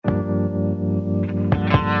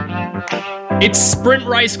It's sprint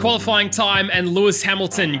race qualifying time, and Lewis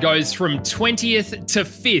Hamilton goes from 20th to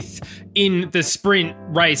 5th in the sprint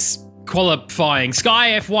race qualifying.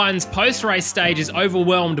 Sky F1's post-race stage is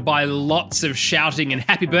overwhelmed by lots of shouting and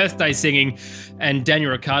happy birthday singing, and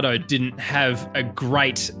Daniel Ricciardo didn't have a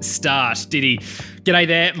great start, did he? G'day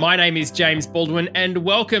there, my name is James Baldwin, and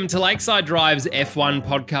welcome to Lakeside Drive's F1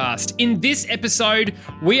 podcast. In this episode,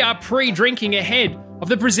 we are pre-drinking ahead of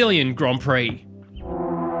the Brazilian Grand Prix.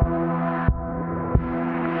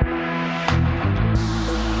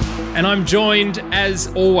 And I'm joined, as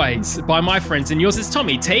always, by my friends and yours. It's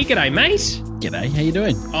Tommy T. G'day, mate. G'day, how you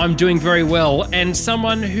doing? I'm doing very well. And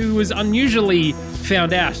someone who was unusually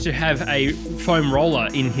found out to have a foam roller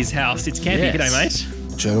in his house. It's Campy. Yes. G'day,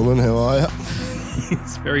 mate. Gentlemen, how are you?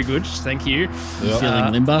 It's very good. Thank you. Yep.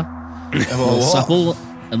 Feeling limber, supple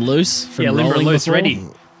and loose from limber and rolling loose, before? ready.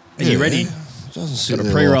 Are you ready? Doesn't sit Got a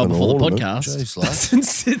there pre-roll like an before the ornament. podcast. Jeez, lad. Doesn't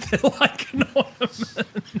sit there like an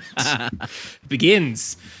ornament.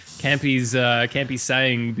 Begins. Campy's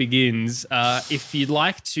saying begins. If you'd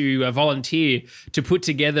like to volunteer to put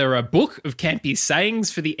together a book of Campy's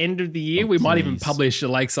sayings for the end of the year, we might even publish a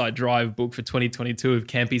Lakeside Drive book for 2022 of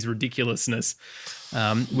Campy's ridiculousness.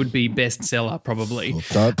 Would be bestseller probably.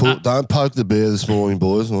 Don't poke the bear this morning,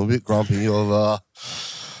 boys. I'm a bit grumpy. I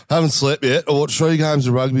haven't slept yet. I watched 3 games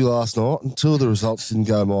of rugby last night, and 2 of the results didn't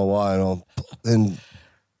go my way. And then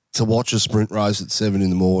to watch a sprint race at 7 in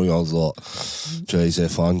the morning, I was like, geez,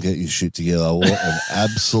 F1, get your shit together. What an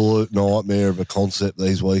absolute nightmare of a concept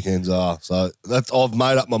these weekends are. So I've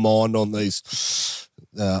made up my mind on these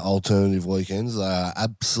alternative weekends. They are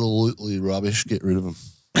absolutely rubbish. Get rid of them.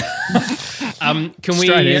 Can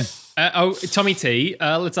Straight we... in. Tommy T,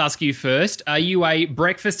 let's ask you first. Are you a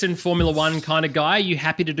breakfast and Formula One kind of guy? Are you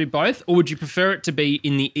happy to do both? Or would you prefer it to be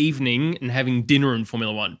in the evening and having dinner in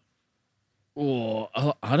Formula One? Oh,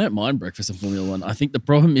 I don't mind breakfast and Formula One. I think the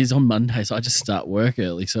problem is on Mondays I just start work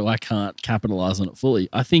early, so I can't capitalise on it fully.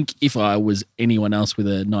 I think if I was anyone else with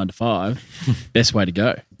a 9 to 5, best way to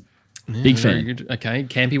go. Big Very fan. good. Okay,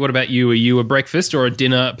 Campy, what about you? Are you a breakfast or a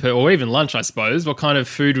dinner or even lunch, I suppose? What kind of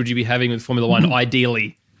food would you be having with Formula One,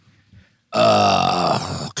 ideally?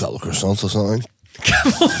 A couple of croissants or something.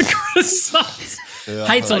 Couple of croissants. Yeah,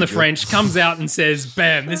 Hates on the good. French, comes out and says,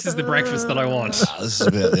 bam, this is the breakfast that I want. This is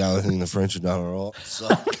about the only thing the French have done all right. So.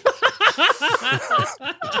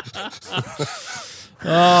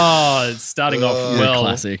 Oh, it's starting off well.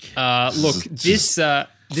 Classic. Look,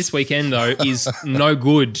 this weekend, though, is no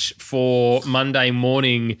good for Monday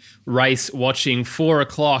morning race watching. 4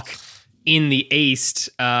 o'clock in the east.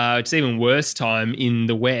 It's even worse time in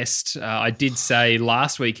the west. I did say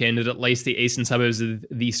last weekend that at least the eastern suburbs of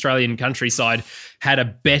the Australian countryside had a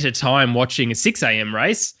better time watching a 6 a.m.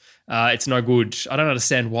 race. It's no good. I don't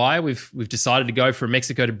understand why we've decided to go from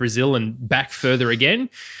Mexico to Brazil and back further again.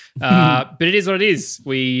 But it is what it is.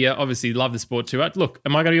 We obviously love the sport too. Look,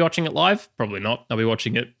 am I going to be watching it live? Probably not. I'll be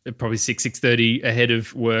watching it at probably 6:30 ahead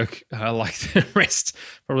of work, like the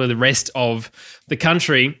rest of the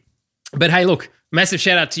country. But hey, look, massive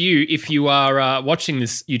shout out to you if you are watching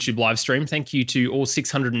this YouTube live stream. Thank you to all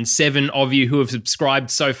 607 of you who have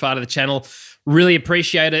subscribed so far to the channel. Really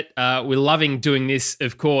appreciate it. We're loving doing this,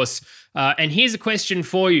 of course. And here's a question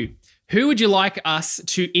for you. Who would you like us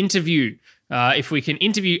to interview? If we can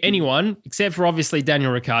interview anyone, except for obviously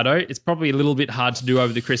Daniel Ricciardo, it's probably a little bit hard to do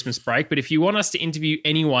over the Christmas break. But if you want us to interview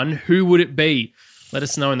anyone, who would it be? Let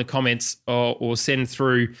us know in the comments or send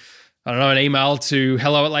through, I don't know, an email to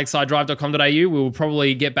hello@lakesidedrive.com.au. We will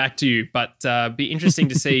probably get back to you, but be interesting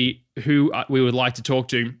to see who we would like to talk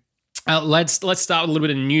to. Let's start with a little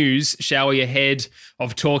bit of news, shall we, ahead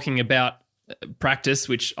of talking about practice,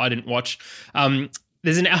 which I didn't watch.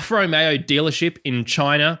 There's an Alfa Romeo dealership in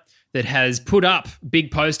China that has put up big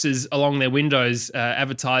posters along their windows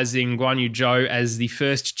advertising Guan Yu Zhou as the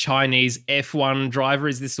first Chinese F1 driver.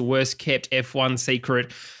 Is this the worst kept F1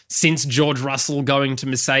 secret since George Russell going to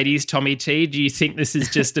Mercedes? Tommy T, do you think this is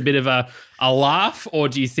just a bit of a laugh, or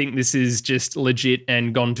do you think this is just legit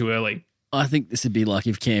and gone too early? I think this would be like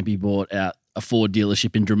if Campy bought out a Ford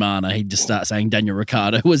dealership in Dramana, he'd just start saying Daniel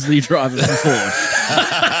Ricciardo was the driver for Ford.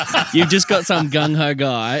 You've just got some gung-ho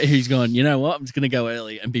guy who's gone, you know what, I'm just going to go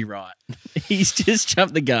early and be right. He's just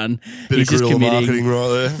jumped the gun. Bit of guerrilla marketing right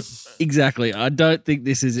there. Exactly. I don't think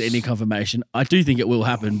this is any confirmation. I do think it will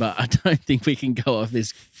happen, but I don't think we can go off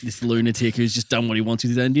this lunatic who's just done what he wants with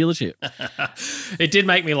his own dealership. It did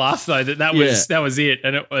make me laugh though that was it,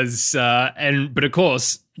 and it was but of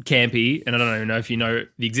course Campy, and I don't even know if you know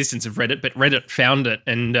the existence of Reddit, but Reddit found it,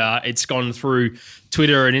 and it's gone through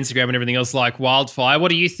Twitter and Instagram and everything else like wildfire. What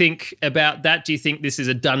do you think about that? Do you think this is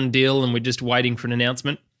a done deal and we're just waiting for an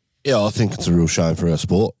announcement? Yeah, I think it's a real shame for our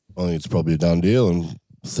sport. I think it's probably a done deal, and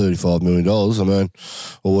 $35 million, I mean,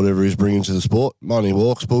 or whatever he's bringing to the sport. Money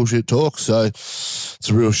walks, bullshit talks. So it's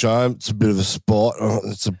a real shame. It's a bit of a spot.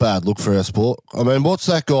 It's a bad look for our sport. I mean, what's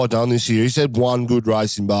that guy done this year? He's had one good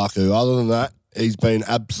race in Baku. Other than that, he's been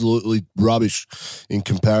absolutely rubbish in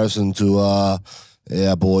comparison to our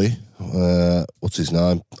boy. What's his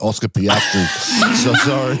name? Oscar Piastri. So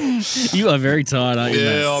sorry. You are very tired, aren't you,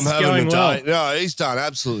 mate? Yeah, I'm having a day. well. No, he's done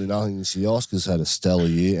absolutely nothing this year. Oscar's had a stellar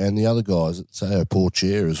year, and the other guys, it's our poor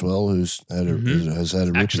chair as well, who's had has had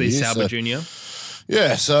a Actually, ripper year. Sauber So, Jr.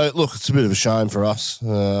 yeah, so look, it's a bit of a shame for us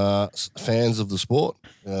fans of the sport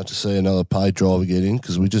to see another paid driver get in,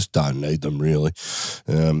 because we just don't need them really.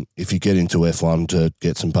 If you get into F1 to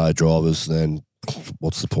get some paid drivers, then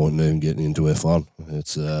what's the point in even getting into F1?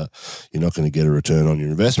 It's you're not going to get a return on your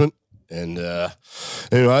investment. And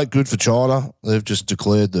anyway, good for China. They've just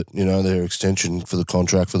declared that, you know, their extension for the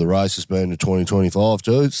contract for the race has been to 2025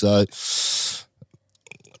 too. So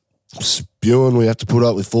spewing, we have to put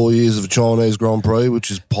up with 4 years of a Chinese Grand Prix, which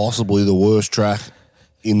is possibly the worst track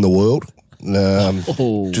in the world.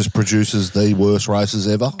 Just produces the worst races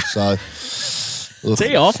ever. So look,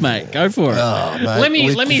 Tee off, mate. Go for it.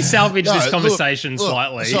 mate, Let me salvage this look, conversation look,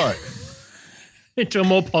 slightly Sorry. into a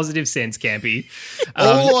more positive sense, Campy.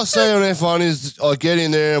 All I say on F1 is I get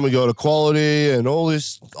in there and we got equality and all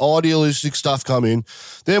this idealistic stuff come in.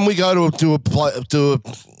 Then we go to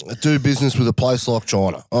do business with a place like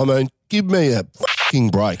China. I mean, give me a fucking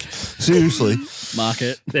break. Seriously.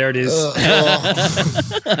 Market. There it is.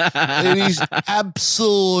 It is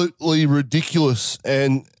absolutely ridiculous.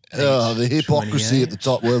 And the hypocrisy at the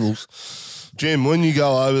top levels. Jim, when you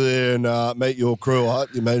go over there and meet your crew, I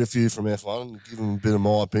hope you meet a few from F1 and give them a bit of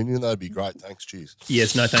my opinion. That'd be great. Thanks. Cheers.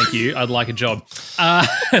 Yes, no, thank you. I'd like a job.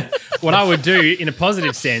 What I would do in a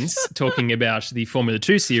positive sense, talking about the Formula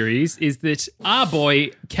 2 series, is that our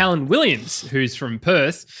boy, Callan Williams, who's from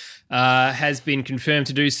Perth, has been confirmed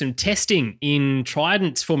to do some testing in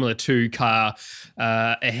Trident's Formula 2 car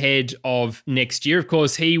ahead of next year. Of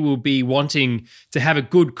course, he will be wanting to have a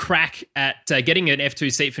good crack at getting an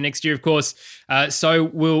F2 seat for next year, of course. So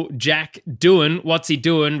will Jack Doohan. What's he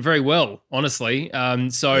doing? Very well, honestly.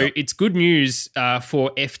 It's good news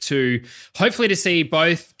for F2. Hopefully to see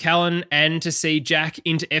both Callan and to see Jack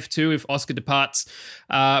into F2 if Oscar departs.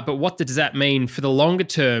 But what does that mean for the longer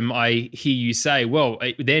term, I hear you say? Well,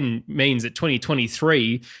 it then means that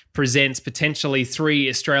 2023 presents potentially 3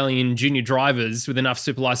 Australian junior drivers with enough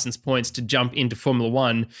super license points to jump into Formula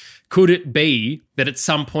 1. Could it be that at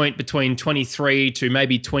some point between 23 to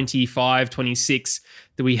maybe 25, 26,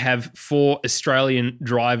 that we have 4 Australian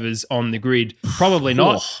drivers on the grid? Probably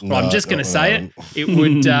not. But I'm just going to say it.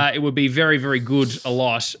 It would be very, very good a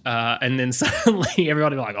lot. And then suddenly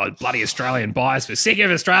everybody will be like, oh, bloody Australian bias. We're sick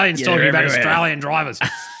of Australians talking about Australian drivers.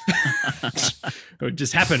 It would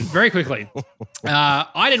just happen very quickly.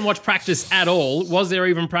 I didn't watch practice at all. Was there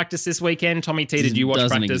even practice this weekend? Tommy T, did you watch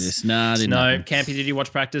Doesn't practice? exist. Nah, I didn't. No. Campy, did you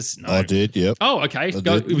watch practice? No. I did, yep. Oh, okay.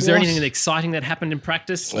 did. Was there What? anything exciting that happened in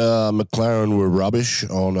practice? McLaren were rubbish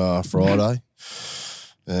on Friday.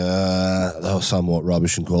 They were somewhat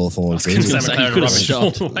rubbish in qualifying. Say McLaren you could have rubbish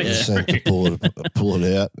stopped. all the way Yeah. through. to pull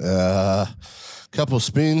it out. Couple of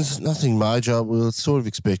spins, nothing major. We were sort of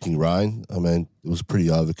expecting rain. I mean, it was pretty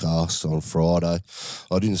overcast on Friday.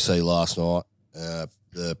 I didn't see last night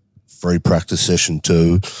the free practice session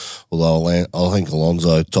 2, although I think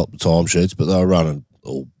Alonso topped the timesheets, but they were running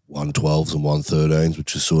all 112s and 113s,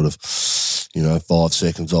 which is sort of, 5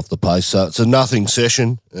 seconds off the pace. So it's a nothing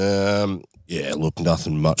session.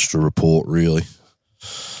 Nothing much to report really.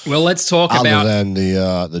 Well, let's talk Other about than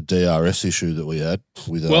the DRS issue that we had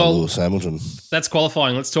with Lewis Hamilton. that's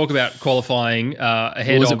qualifying. Let's talk about qualifying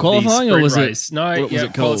ahead Was of it qualifying the or sprint was it- race. No, what was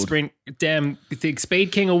it call it called? sprint. Damn, the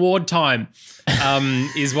Speed King Award time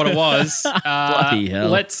is what it was. Bloody hell.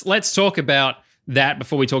 Let's talk about that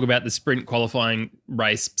before we talk about the sprint qualifying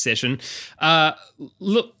race session.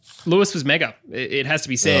 Look, Lewis was mega. It has to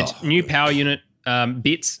be said. New power unit.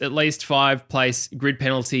 Bits, at least 5-place grid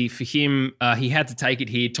penalty for him. He had to take it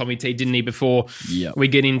here. Tommy T, didn't he, before Yep. we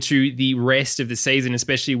get into the rest of the season,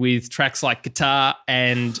 especially with tracks like Qatar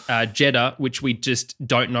and Jeddah, which we just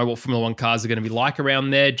don't know what Formula 1 cars are going to be like around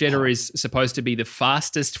there. Jeddah is supposed to be the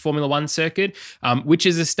fastest Formula 1 circuit, which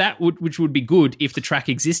is a stat which would be good if the track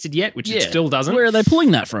existed yet, which it still doesn't. Where are they pulling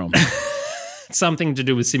that from? Something to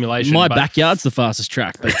do with simulation. My but backyard's the fastest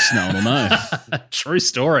track, but no one will know. True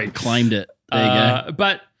story. Claimed it. There you go.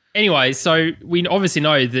 But anyway, so we obviously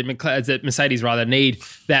know that Mercedes rather need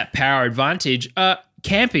that power advantage.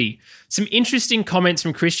 Campy, some interesting comments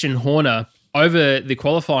from Christian Horner over the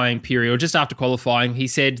qualifying period, or just after qualifying, he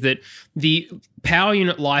said that the power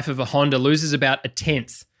unit life of a Honda loses about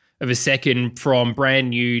 1/10 of a second from brand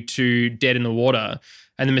new to dead in the water.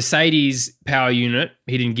 And the Mercedes power unit,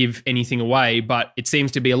 he didn't give anything away, but it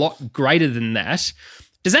seems to be a lot greater than that.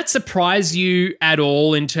 Does that surprise you at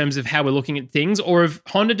all in terms of how we're looking at things? Or have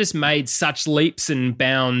Honda just made such leaps and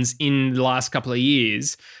bounds in the last couple of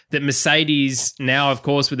years that Mercedes now, of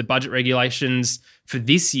course, with the budget regulations for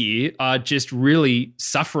this year, are just really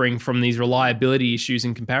suffering from these reliability issues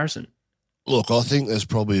in comparison? Look, I think there's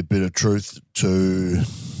probably a bit of truth to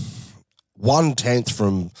 1/10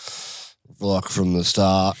 from the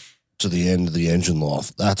start to the end of the engine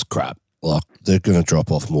life. That's crap. Like, they're going to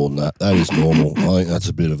drop off more than that. That is normal. I think that's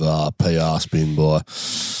a bit of a PR spin by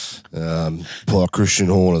Christian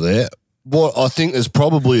Horner there. What I think there's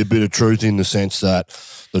probably a bit of truth in the sense that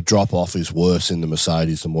the drop off is worse in the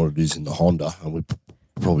Mercedes than what it is in the Honda, and we've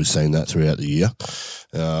probably seen that throughout the year.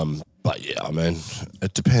 But yeah, I mean,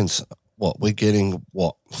 it depends. What we're getting,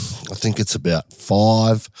 I think it's about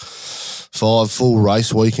five full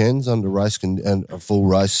race weekends under race and a full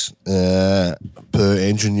race per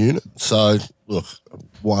engine unit. So look,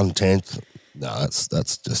 1/10. No, that's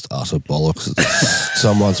just utter bollocks.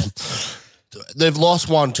 They've lost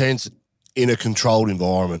 1/10 in a controlled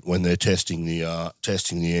environment when they're testing the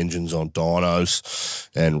engines on dynos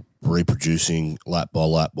and reproducing lap by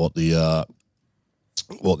lap what the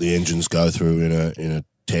engines go through in a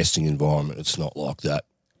testing environment. It's not like that.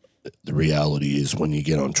 The reality is when you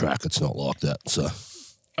get on track, it's not like that. So,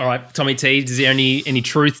 all right, Tommy T, is there any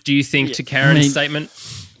truth, do you think, to Karen's statement?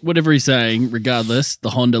 Whatever he's saying, regardless,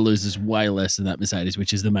 the Honda loses way less than that Mercedes,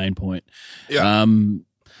 which is the main point. Yeah.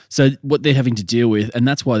 So what they're having to deal with, and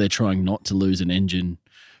that's why they're trying not to lose an engine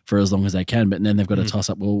for as long as they can, but then they've got to toss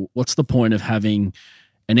up, well, what's the point of having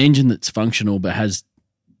an engine that's functional but has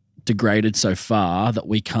degraded so far that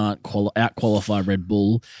we can't out-qualify Red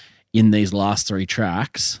Bull in these last 3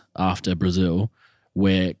 tracks after Brazil,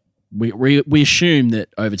 where we assume that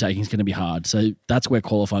overtaking is going to be hard. So that's where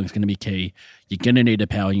qualifying is going to be key. You're going to need a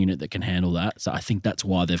power unit that can handle that. So I think that's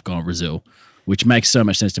why they've gone Brazil, which makes so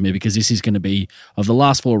much sense to me, because this is going to be, of the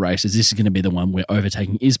last 4 races, this is going to be the one where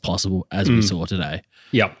overtaking is possible, as we saw today.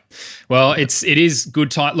 Yep. Well, it is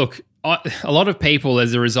good time. Look, a lot of people,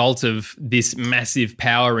 as a result of this massive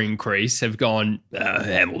power increase, have gone,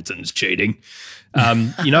 Hamilton's cheating.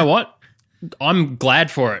 You know what? I'm glad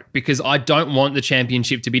for it, because I don't want the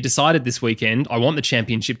championship to be decided this weekend. I want the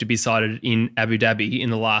championship to be decided in Abu Dhabi in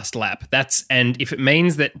the last lap. And if it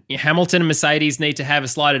means that Hamilton and Mercedes need to have a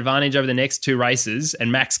slight advantage over the next 2 races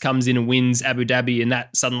and Max comes in and wins Abu Dhabi and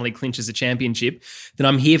that suddenly clinches the championship, then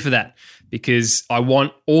I'm here for that, because I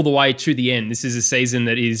want all the way to the end. This is a season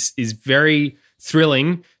that is very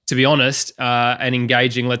thrilling, to be honest, and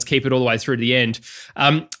engaging. Let's keep it all the way through to the end.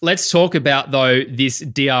 Let's talk about, though, this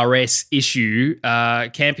DRS issue.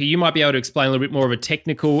 Campy, you might be able to explain a little bit more of a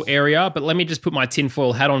technical area, but let me just put my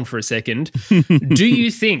tinfoil hat on for a second. Do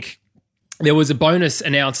you think there was a bonus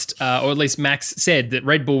announced, or at least Max said that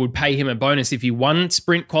Red Bull would pay him a bonus if he won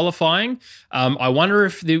sprint qualifying? I wonder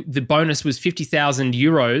if the bonus was 50,000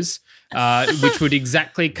 euros, which would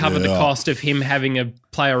exactly cover the cost of him having a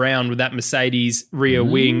play around with that Mercedes rear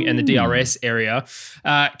wing and the DRS area.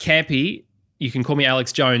 Campy, you can call me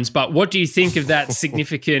Alex Jones, but what do you think of that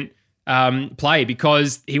significant play?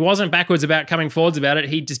 Because he wasn't backwards about coming forwards about it.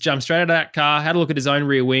 He just jumped straight out of that car, had a look at his own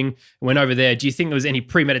rear wing, and went over there. Do you think there was any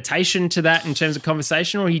premeditation to that in terms of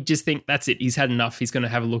conversation, or he just think that's it, he's had enough, he's going to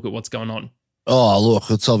have a look at what's going on? Oh, look,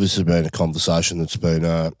 it's obviously been a conversation that's been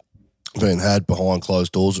had behind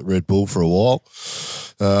closed doors at Red Bull for a while.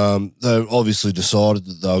 They obviously decided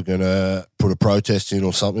that they were going to put a protest in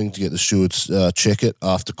or something to get the stewards check it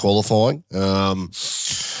after qualifying. I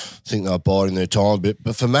think they were biding their time a bit.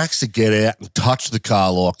 But for Max to get out and touch the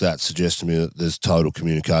car like that suggests to me that there's total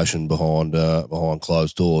communication behind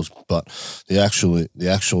closed doors. But the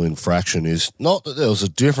actual infraction is not that there was a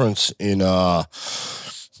difference in the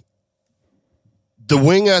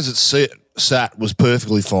wing as it sat was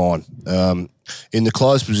perfectly fine. In the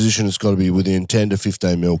closed position, it's got to be within 10 to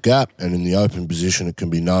 15 mil gap, and in the open position, it can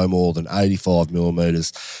be no more than 85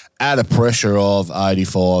 millimetres at a pressure of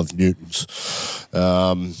 85 newtons.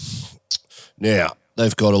 Now,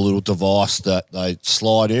 they've got a little device that they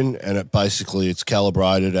slide in, and it's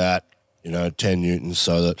calibrated at 10 newtons,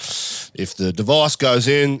 so that if the device goes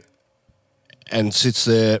in and sits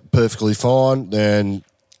there perfectly fine, then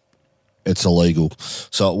it's illegal.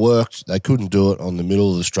 So it worked. They couldn't do it on the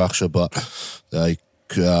middle of the structure, but the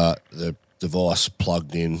device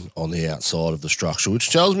plugged in on the outside of the structure,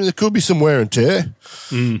 which tells me there could be some wear and tear.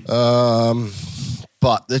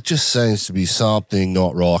 But there just seems to be something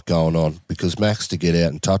not right going on because Max to get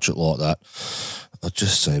out and touch it like that, it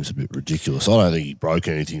just seems a bit ridiculous. I don't think he broke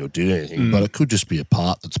anything or did anything, but it could just be a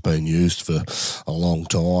part that's been used for a long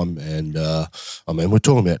time. And, I mean, we're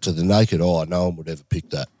talking about to the naked eye, no one would ever pick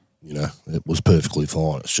that. You know, it was perfectly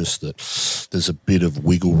fine. It's just that there's a bit of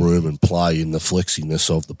wiggle room and play in the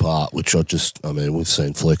flexiness of the part, which I mean, we've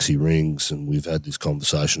seen flexi rings and we've had this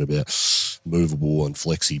conversation about movable and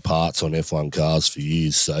flexi parts on F1 cars for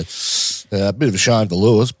years. So a bit of a shame for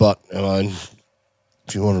Lewis, but I mean,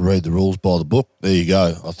 if you want to read the rules by the book, there you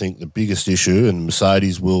go. I think the biggest issue, and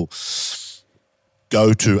Mercedes will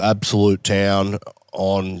go to absolute town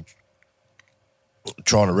on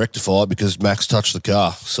trying to rectify it because Max touched the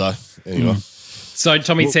car. So, anyway. So,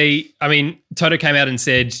 Tommy T, I mean, Toto came out and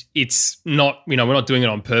said it's not, we're not doing it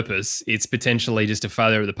on purpose. It's potentially just a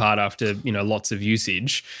failure of the part after, lots of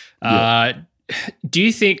usage. Yeah. Do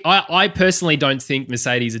you think, I personally don't think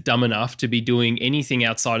Mercedes are dumb enough to be doing anything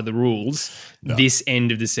outside of the rules this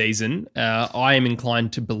end of the season. I am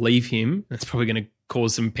inclined to believe him. That's probably going to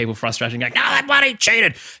cause some people frustration going, no, that bloody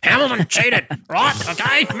cheated. Hamilton cheated, right?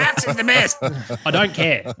 Okay, Max is the best. I don't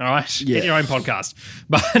care, all right? Yeah. Get your own podcast.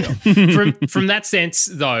 But from that sense,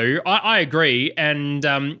 though, I agree. And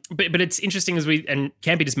but it's interesting and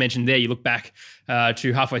Campy just mentioned there, you look back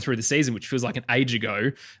to halfway through the season, which feels like an age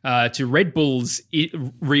ago, to Red Bull's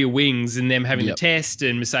rear wings and them having the test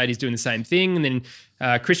and Mercedes doing the same thing. And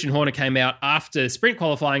then Christian Horner came out after sprint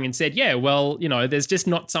qualifying and said, yeah, well, there's just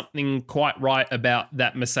not something quite right about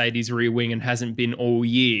that Mercedes rear wing and hasn't been all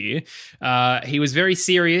year. He was very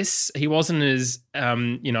serious. He wasn't as,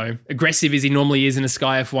 aggressive as he normally is in a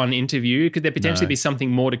Sky F1 interview. Could there potentially be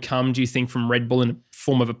something more to come, do you think, from Red Bull in a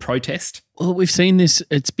form of a protest? Well, we've seen this.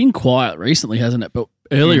 It's been quiet recently, hasn't it? But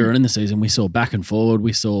earlier in the season, we saw back and forward.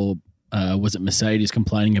 We saw was it Mercedes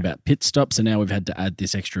complaining about pit stops, and now we've had to add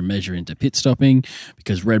this extra measure into pit stopping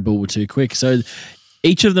because Red Bull were too quick. So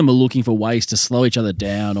each of them are looking for ways to slow each other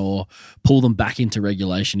down or pull them back into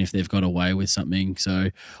regulation if they've got away with something. So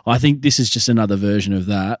I think this is just another version of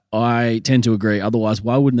that. I tend to agree. Otherwise,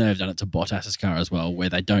 why wouldn't they have done it to Bottas's car as well, where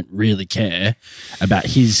they don't really care about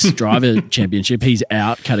his driver championship? He's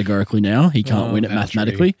out categorically now. He can't win it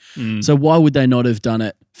mathematically. So why would they not have done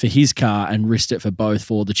it for his car and risked it for both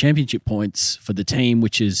for the championship points for the team,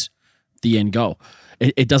 which is the end goal?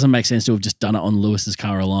 It doesn't make sense to have just done it on Lewis's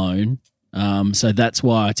car alone. So that's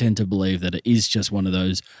why I tend to believe that it is just one of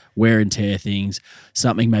those wear and tear things,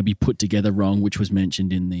 something maybe put together wrong, which was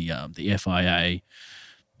mentioned in the FIA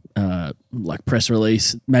press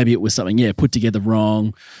release. Maybe it was something, put together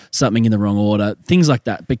wrong, something in the wrong order, things like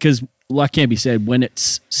that. Because like Campy said, when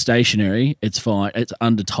it's stationary, it's fine. It's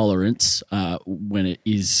under tolerance when it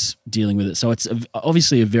is dealing with it. So it's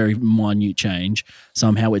obviously a very minute change.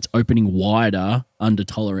 Somehow it's opening wider under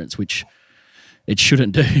tolerance, which it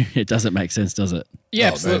shouldn't do. It doesn't make sense, does it? Yeah,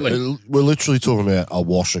 absolutely. Man, we're literally talking about a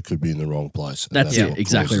washer could be in the wrong place. That's it.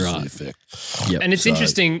 Exactly right. Yep. And it's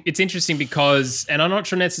interesting. It's interesting because, and I'm not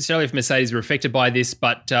sure necessarily if Mercedes were affected by this,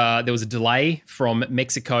 but there was a delay from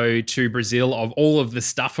Mexico to Brazil of all of the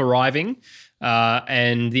stuff arriving.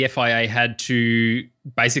 And the FIA had to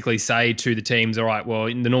basically say to the teams, all right, well,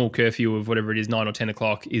 in the normal curfew of whatever it is, 9 or 10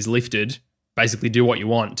 o'clock is lifted. Basically do what you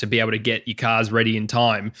want to be able to get your cars ready in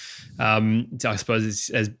time. I suppose,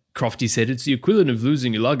 as Crofty said, it's the equivalent of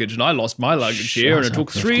losing your luggage, and I lost my luggage here, and it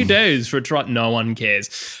took 3 days for it to no one cares.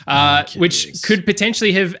 Which could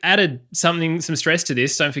potentially have added some stress to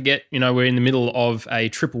this. Don't forget, we're in the middle of a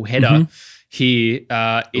triple header here.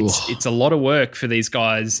 It's a lot of work for these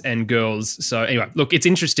guys and girls. So anyway, look, it's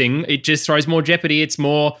interesting. It just throws more jeopardy. It's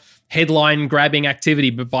more headline-grabbing activity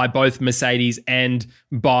by both Mercedes and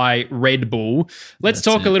by Red Bull. Let's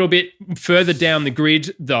talk a little bit further down the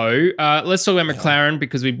grid, though. Let's talk about McLaren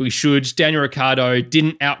because we should. Daniel Ricciardo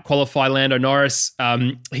didn't out-qualify Lando Norris.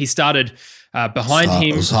 He started behind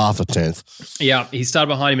him. It was half a tenth. Yeah, he started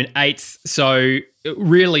behind him in 8th. So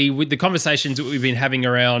really, with the conversations that we've been having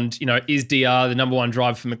around, is DR the number one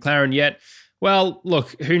driver for McLaren yet? Well,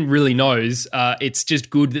 look, who really knows? It's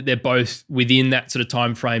just good that they're both within that sort of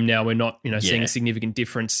time frame now. We're not, seeing a significant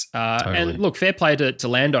difference. Totally. And look, fair play to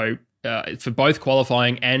Lando for both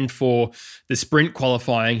qualifying and for the sprint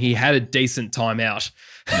qualifying. He had a decent time out.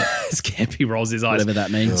 As Campy rolls his eyes. Whatever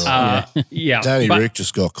that means. Yeah. Danny Rick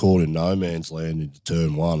just got caught in no man's land into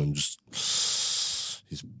turn 1 and just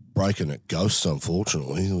he's breaking at ghosts,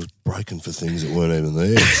 unfortunately. He was breaking for things that weren't even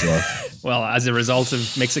there. So. Well, as a result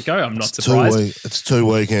of Mexico, I'm not surprised. It's 2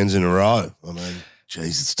 weekends in a row. I mean,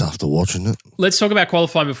 Jeez, it's tough to watch, isn't it? Let's talk about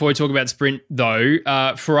qualifying before we talk about sprint, though.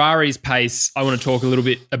 Ferrari's pace, I want to talk a little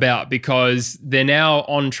bit about because they're now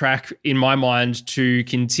on track, in my mind, to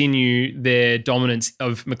continue their dominance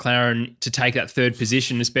of McLaren to take that third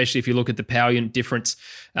position, especially if you look at the power unit difference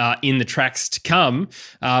in the tracks to come.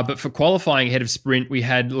 But for qualifying ahead of sprint, we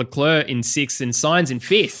had Leclerc in 6th and Sainz in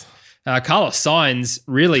 5th. Carlos Sainz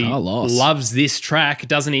really loves this track,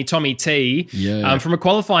 doesn't he? Tommy T. Yeah. From a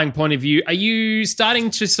qualifying point of view, are you starting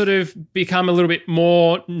to sort of become a little bit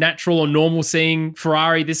more natural or normal seeing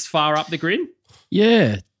Ferrari this far up the grid?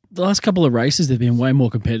 Yeah. The last couple of races, they've been way more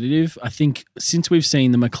competitive. I think since we've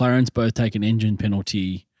seen the McLarens both take an engine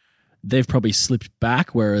penalty, they've probably slipped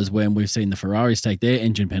back, whereas when we've seen the Ferraris take their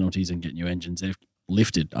engine penalties and get new engines, they've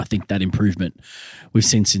lifted. I think that improvement we've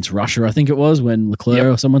seen since Russia, I think it was, when Leclerc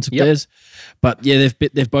or someone took theirs. But yeah,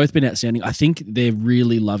 they've both been outstanding. I think they're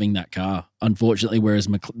really loving that car, unfortunately, whereas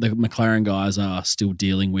the McLaren guys are still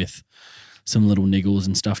dealing with some little niggles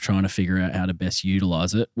and stuff, trying to figure out how to best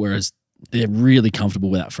utilize it, whereas they're really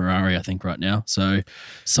comfortable with that Ferrari, I think, right now. So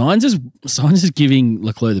Sainz is giving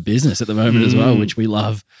Leclerc the business at the moment as well, which we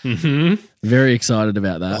love. Mm-hmm. Very excited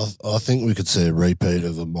about that. I think we could see a repeat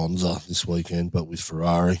of a Monza this weekend, but with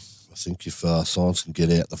Ferrari. I think if Sainz can get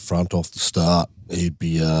out the front off the start, he'd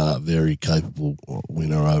be a very capable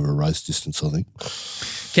winner over race distance, I think.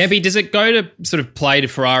 Campy, does it go to sort of play to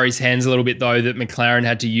Ferrari's hands a little bit, though, that McLaren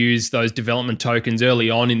had to use those development tokens early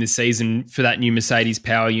on in the season for that new Mercedes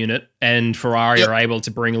power unit, and Ferrari are able to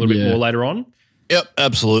bring a little bit more later on? Yep,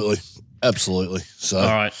 absolutely. Absolutely. So, all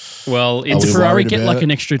right. Well, does Ferrari get like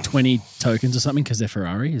an extra 20 tokens or something because they're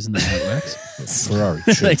Ferrari? Isn't that how it works? Ferrari.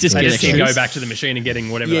 They just can go back to the machine and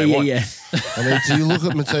getting whatever they want. Yeah. I mean, do you look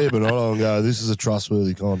at Matteo Binotto and go, this is a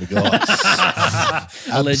trustworthy kind of guy?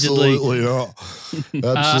 Allegedly. Absolutely not.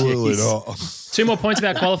 Absolutely not. 2 more points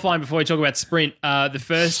about qualifying before we talk about sprint. The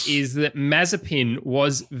first is that Mazepin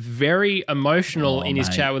was very emotional in his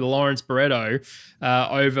chat with Lawrence Barretto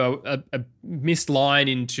over a missed line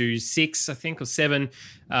into 6, I think, or 7,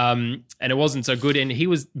 and it wasn't so good. And he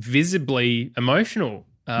was visibly emotional,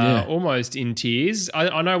 almost in tears.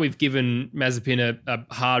 I know we've given Mazepin a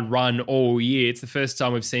hard run all year. It's the first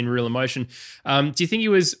time we've seen real emotion. Do you think he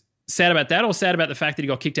was sad about that or sad about the fact that he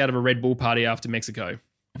got kicked out of a Red Bull party after Mexico?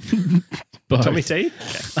 Both. Tommy T?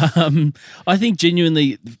 Okay. I think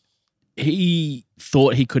genuinely he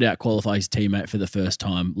thought he could out-qualify his teammate for the first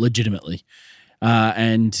time, legitimately.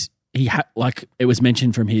 And he like it was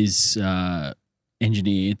mentioned from his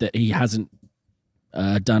engineer that he hasn't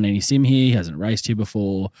done any sim here, he hasn't raced here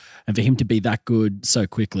before. And for him to be that good so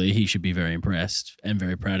quickly, he should be very impressed and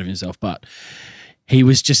very proud of himself. But he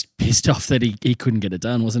was just pissed off that he couldn't get it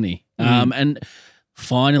done, wasn't he? And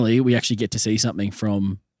finally, we actually get to see something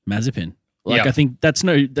from Mazepin. I think that's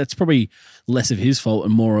probably less of his fault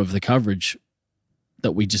and more of the coverage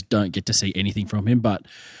that we just don't get to see anything from him. But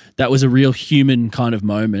that was a real human kind of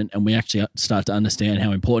moment, and we actually start to understand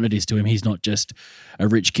how important it is to him. He's not just a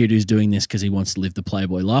rich kid who's doing this because he wants to live the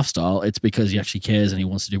Playboy lifestyle. It's because he actually cares and he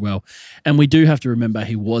wants to do well. And we do have to remember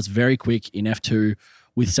he was very quick in F2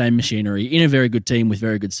 with same machinery, in a very good team with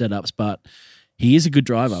very good setups, but he is a good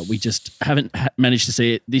driver. We just haven't managed to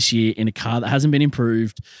see it this year in a car that hasn't been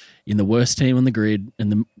improved, in the worst team on the grid,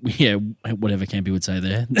 and whatever Campy would say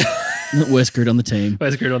there. Worst grid on the team.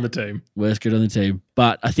 Worst grid on the team. Worst grid on the team.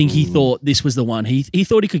 But I think he thought this was the one. He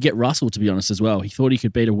thought he could get Russell, to be honest, as well. He thought he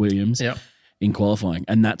could beat a Williams in qualifying,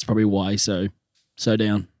 and that's probably why he's so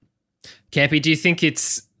down. Campy, do you think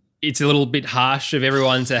it's a little bit harsh of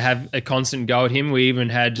everyone to have a constant go at him? We even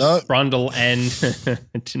had Brundle and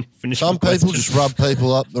finish. Some people just rub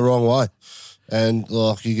people up the wrong way, and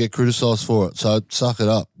like you get criticised for it. So suck it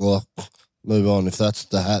up. Like, move on. If that's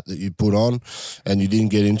the hat that you put on, and you didn't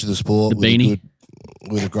get into the sport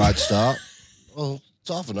with a great start, well,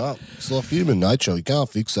 toughen up. It's like human nature. You can't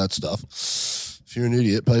fix that stuff. If you're an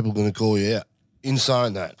idiot, people are going to call you out. In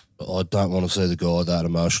saying that, I don't want to see the guy that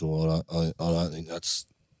emotional. I don't think that's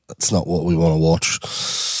not what we want to watch.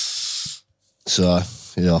 So,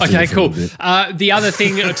 yeah. Okay, cool. The other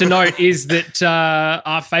thing to note is that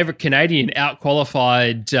our favourite Canadian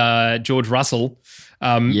out-qualified George Russell.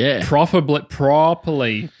 Properly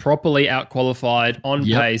out-qualified, on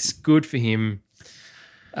pace. Good for him.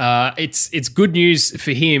 It's good news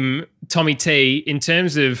for him, Tommy T, in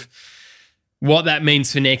terms of what that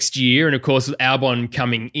means for next year, and of course with Albon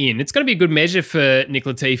coming in. It's going to be a good measure for Nick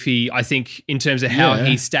Latifi, I think, in terms of how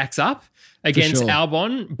he stacks up against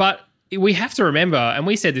Albon. But we have to remember, and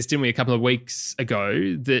we said this, didn't we, a couple of weeks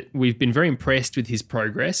ago, that we've been very impressed with his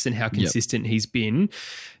progress and how consistent he's been.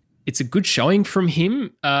 It's a good showing from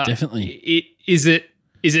him. Definitely. Is it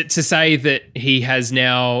Is it to say that he has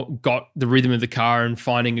now got the rhythm of the car and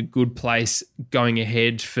finding a good place going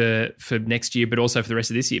ahead for next year, but also for the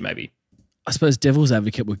rest of this year, maybe? I suppose devil's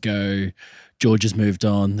advocate would go, George has moved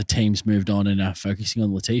on, the team's moved on and are focusing on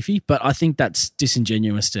Latifi. But I think that's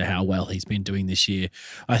disingenuous to how well he's been doing this year.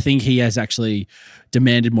 I think he has actually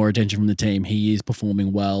demanded more attention from the team. He is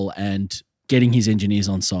performing well and getting his engineers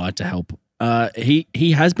on side to help.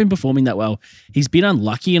 He has been performing that well. He's been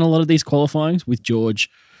unlucky in a lot of these qualifyings with George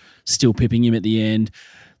still pipping him at the end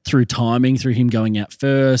through timing, through him going out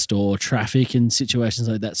first or traffic and situations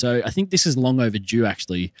like that. So I think this is long overdue,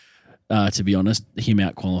 actually, to be honest, him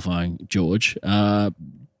out qualifying George. But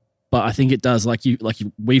I think it does, like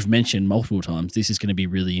we've mentioned multiple times, this is going to be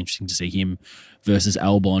really interesting to see him versus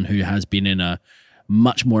Albon, who has been in a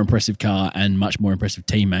much more impressive car and much more impressive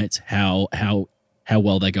teammates, how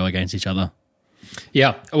well they go against each other.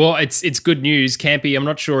 Yeah, well, it's good news. Campy, I'm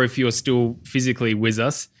not sure if you're still physically with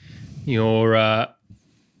us. Your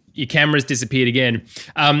camera's disappeared again.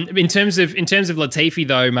 In terms of Latifi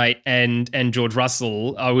though, mate, and George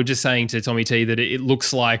Russell, I was just saying to Tommy T that it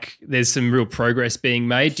looks like there's some real progress being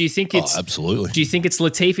made. Do you think it's absolutely? Do you think it's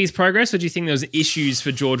Latifi's progress, or do you think there was issues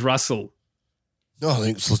for George Russell? No, I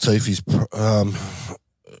think it's Latifi's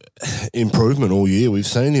improvement all year. We've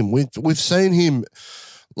seen him. We've seen him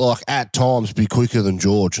like at times be quicker than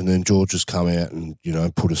George, and then George has come out and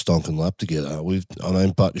put a stonking lap together.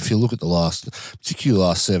 But if you look at particularly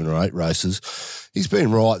last 7 or 8 races, he's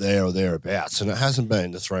been right there or thereabouts, and it hasn't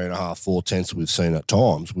been the 3.5, 4 tenths we've seen at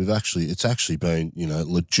times. It's actually been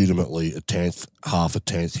legitimately a tenth, half a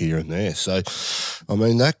tenth here and there. So,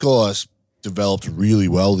 that guy's developed really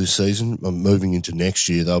well this season. Moving into next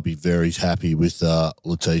year, they'll be very happy with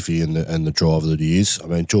Latifi and the driver that he is.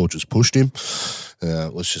 George has pushed him.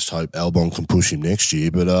 Let's just hope Albon can push him next year.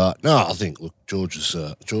 But no, I think George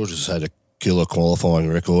has had a killer qualifying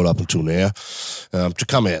record up until now. To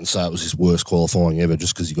come out and say it was his worst qualifying ever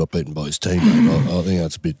just because he got beaten by his teammate, I think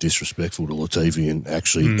that's a bit disrespectful to Latifi and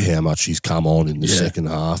actually how much he's come on in the second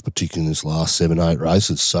half, particularly in this last 7, 8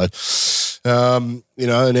 races. So,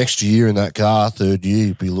 next year in that car, third year,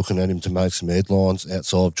 you'd be looking at him to make some headlines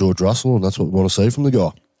outside of George Russell, and that's what we want to see from the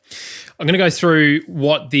guy. I'm going to go through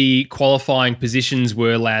what the qualifying positions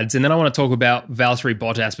were, lads, and then I want to talk about Valtteri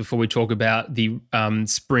Bottas before we talk about the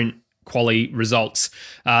sprint quali results.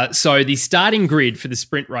 So the starting grid for the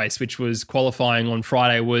sprint race, which was qualifying on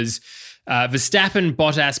Friday, was Verstappen,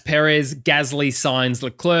 Bottas, Perez, Gasly, Sainz,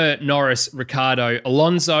 Leclerc, Norris, Ricciardo,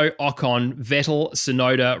 Alonso, Ocon, Vettel,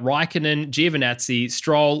 Tsunoda, Raikkonen, Giovinazzi,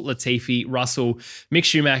 Stroll, Latifi, Russell, Mick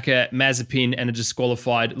Schumacher, Mazepin, and a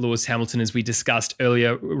disqualified Lewis Hamilton, as we discussed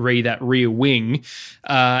earlier, that rear wing.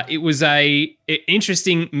 It was an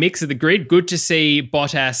interesting mix of the grid. Good to see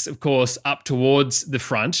Bottas, of course, up towards the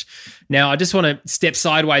front. Now, I just want to step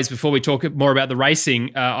sideways before we talk more about the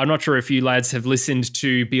racing. I'm not sure if you lads have listened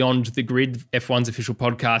to Beyond the Grid, F1's official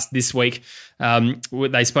podcast this week.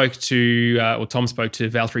 They spoke to, Tom spoke to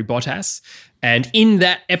Valtteri Bottas. And in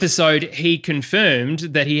that episode, he confirmed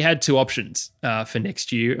that he had 2 options for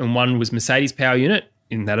next year. And one was Mercedes power unit,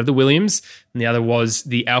 in that of the Williams. And the other was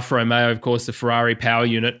the Alfa Romeo, of course, the Ferrari power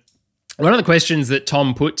unit. One of the questions that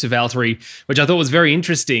Tom put to Valtteri, which I thought was very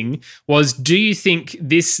interesting, was, do you think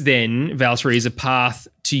this then, Valtteri, is a path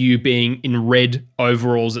to you being in red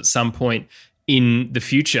overalls at some point in the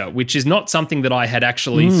future, which is not something that I had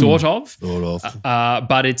actually thought of.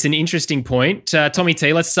 But it's an interesting point. Tommy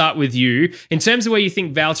T, let's start with you. In terms of where you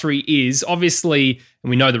think Valtteri is, obviously, and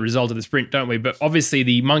we know the result of the sprint, don't we? But obviously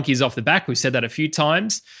the monkey's off the back. We've said that a few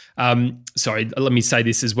times. Sorry, let me say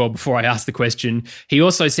this as well before I ask the question. He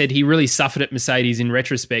also said he really suffered at Mercedes in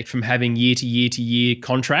retrospect from having year-to-year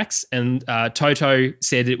contracts, and Toto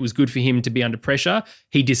said it was good for him to be under pressure.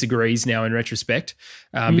 He disagrees now in retrospect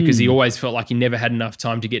because he always felt like he never had enough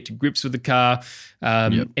time to get to grips with the car.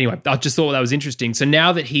 Anyway, I just thought that was interesting. So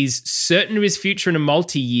now that he's certain of his future in a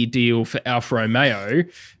multi-year deal for Alfa Romeo,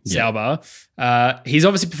 Sauber, he's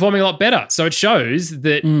obviously performing a lot better. So it shows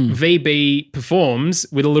that VB performs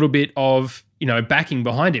with a little bit of, backing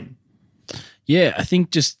behind him. Yeah, I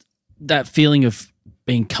think just that feeling of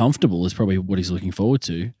being comfortable is probably what he's looking forward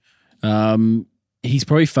to. He's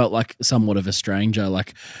probably felt like somewhat of a stranger.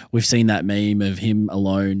 Like we've seen that meme of him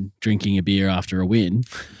alone drinking a beer after a win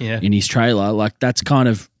in his trailer. Like that's kind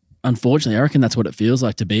of, unfortunately, I reckon that's what it feels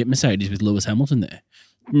like to be at Mercedes with Lewis Hamilton there.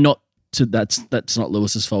 That's not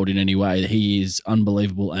Lewis's fault in any way. He is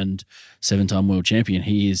unbelievable and 7-time world champion.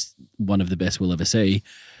 He is one of the best we'll ever see.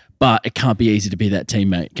 But it can't be easy to be that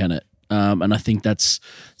teammate, can it? And I think that's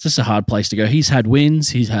just a hard place to go. He's had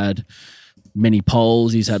wins. He's had many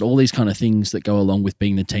poles. He's had all these kind of things that go along with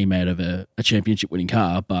being the teammate of a championship winning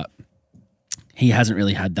car, but he hasn't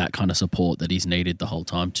really had that kind of support that he's needed the whole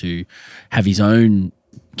time to have his own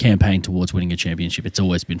campaign towards winning a championship. It's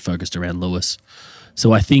always been focused around Lewis.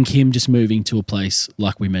 So I think him just moving to a place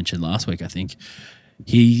like we mentioned last week, I think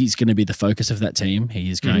he's going to be the focus of that team. He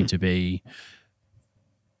is going to be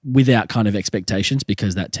without kind of expectations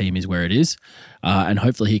because that team is where it is. And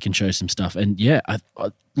hopefully he can show some stuff. And yeah, I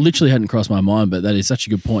literally hadn't crossed my mind, but that is such a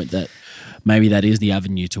good point that maybe that is the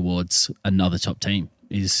avenue towards another top team,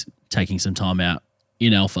 is taking some time out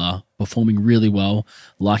in Alpha, performing really well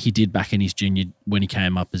like he did back in his junior when he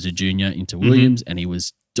came up as a junior into Williams, and he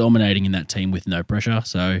was dominating in that team with no pressure.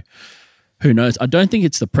 So who knows? I don't think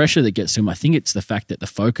it's the pressure that gets to him. I think it's the fact that the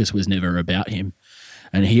focus was never about him,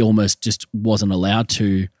 and he almost just wasn't allowed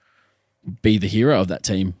to be the hero of that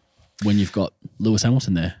team when you've got Lewis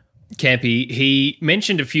Hamilton there. Campy, he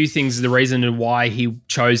mentioned a few things, the reason why he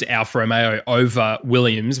chose Alfa Romeo over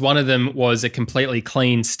Williams. One of them was a completely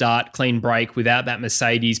clean start, clean break without that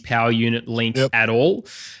Mercedes power unit link at all.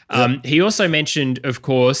 He also mentioned, of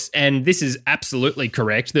course, and this is absolutely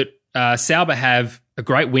correct, that Sauber have a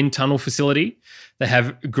great wind tunnel facility. They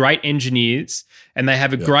have great engineers, and they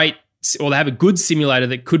have a great, or they have a good simulator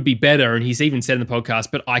that could be better. And he's even said in the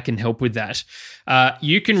podcast, but I can help with that.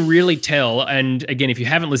 You can really tell, and again, if you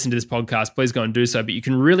haven't listened to this podcast, please go and do so, but you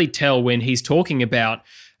can really tell when he's talking about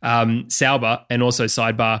Sauber and also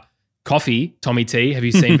sidebar coffee, Tommy T. Have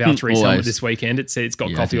you seen Valtteri's helmet this weekend? It's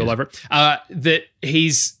got coffee all over it. That he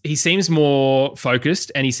seems more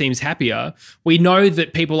focused and he seems happier. We know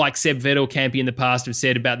that people like Seb Vettel, Campy in the past have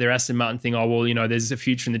said about their Aston Martin thing, oh, well, you know, there's a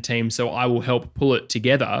future in the team, so I will help pull it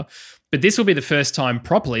together. But this will be the first time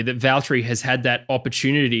properly that Valtteri has had that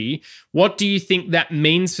opportunity. What do you think that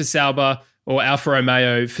means for Sauber or Alfa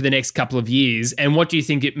Romeo for the next couple of years? And what do you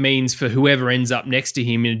think it means for whoever ends up next to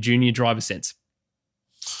him in a junior driver sense?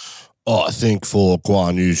 Oh, I think for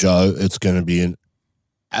Guan Yu Zhou, it's going to be an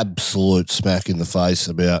absolute smack in the face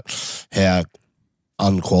about how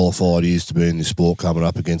unqualified he is to be in this sport coming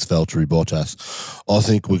up against Valtteri Bottas. I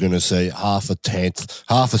think we're going to see half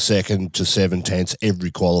a second to 7 tenths every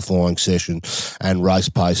qualifying session, and race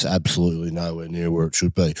pace absolutely nowhere near where it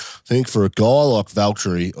should be. I think for a guy like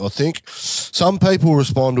Valtteri, I think some people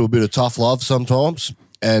respond to a bit of tough love sometimes,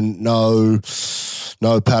 and no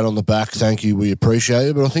pat on the back, thank you, we appreciate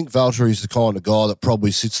it. But I think Valtteri's the kind of guy that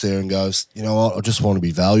probably sits there and goes, you know what, I just want to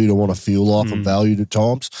be valued. I want to feel like I'm valued at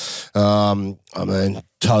times. I mean,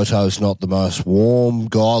 Toto's not the most warm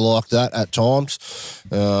guy like that at times.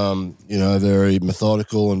 You know, very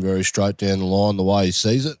methodical and very straight down the line the way he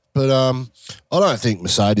sees it. But I don't think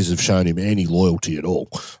Mercedes have shown him any loyalty at all.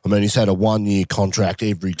 I mean, he's had a 1-year contract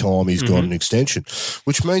every time he's got an extension,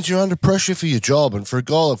 which means you're under pressure for your job. And for a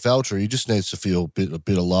guy like Valtteri, he just needs to feel a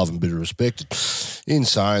bit of love and a bit of respect. In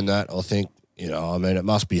saying that, I think, you know, I mean, it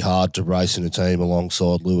must be hard to race in a team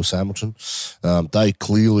alongside Lewis Hamilton. They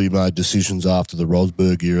clearly made decisions after the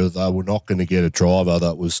Rosberg era. They were not going to get a driver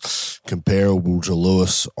that was comparable to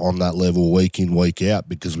Lewis on that level week in, week out,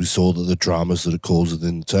 because we saw that the dramas that it caused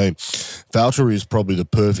within the team. Valtteri is probably the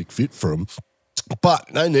perfect fit for him. But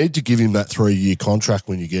they need to give him that 3-year contract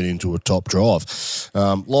when you get into a top drive.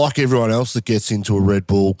 Like everyone else that gets into a Red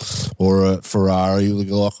Bull or a Ferrari,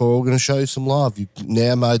 they're like, oh, we're going to show you some love. You've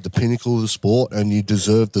now made the pinnacle of the sport and you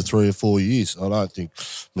deserve the 3 or 4 years. I don't think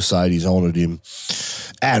Mercedes honoured him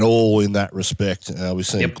at all in that respect. We've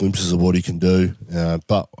seen glimpses of what he can do.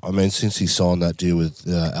 But, I mean, since he signed that deal with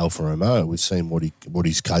Alfa Romeo, we've seen what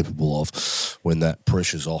he's capable of when that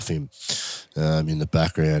pressure's off him. In the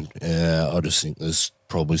background. I just think there's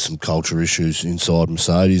probably some culture issues inside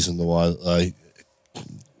Mercedes and the way that they,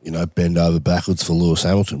 you know, bend over backwards for Lewis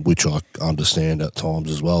Hamilton, which I understand at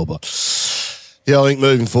times as well. But, yeah, I think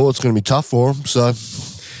moving forward it's going to be tough for him. So,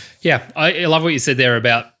 yeah, I love what you said there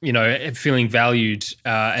about, you know, feeling valued.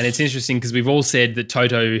 And it's interesting because we've all said that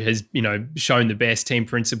Toto has, you know, shown the best team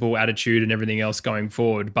principle, attitude and everything else going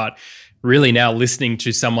forward. But really now listening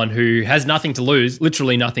to someone who has nothing to lose,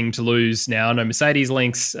 literally nothing to lose now, no Mercedes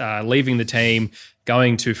links, leaving the team,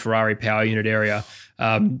 going to Ferrari power unit area,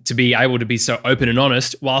 to be able to be so open and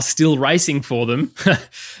honest while still racing for them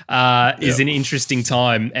is an interesting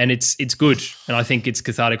time, and it's good. And I think it's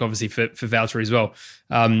cathartic, obviously, for Valtteri as well.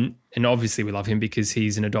 And obviously we love him because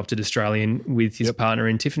he's an adopted Australian with his partner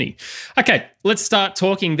in Tiffany. Okay, let's start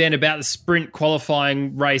talking then about the sprint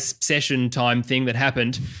qualifying race session time thing that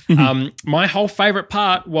happened. My whole favourite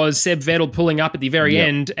part was Seb Vettel pulling up at the very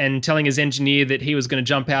end and telling his engineer that he was going to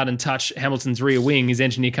jump out and touch Hamilton's rear wing. His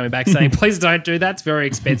engineer coming back saying, please don't do that. It's very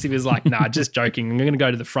expensive. He's like, nah, just joking. I'm going to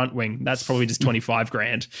go to the front wing. That's probably just 25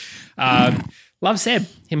 grand. Love Seb.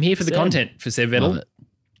 Him here for the content for Seb Vettel.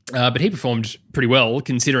 But he performed pretty well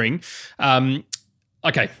considering.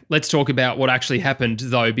 Okay, let's talk about what actually happened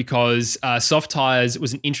though, because soft tyres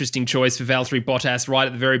was an interesting choice for Valtteri Bottas right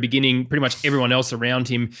at the very beginning. Pretty much everyone else around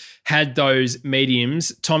him had those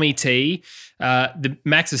mediums. Tommy T, the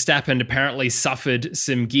Max Verstappen apparently suffered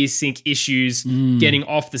some gear sync issues getting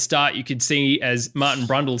off the start. You could see, as Martin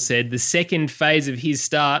Brundle said, the second phase of his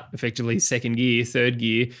start, effectively second gear, third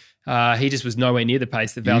gear, he just was nowhere near the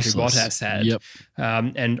pace that Valtteri Bottas had.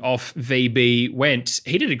 And off VB went.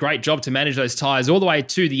 He did a great job to manage those tyres all the way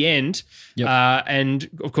to the end. And,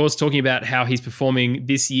 of course, talking about how he's performing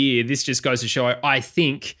this year, this just goes to show, I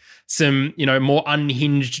think, some, more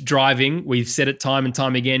unhinged driving. We've said it time and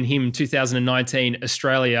time again, him 2019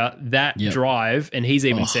 Australia, that drive, and he's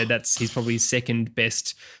even said that's his probably second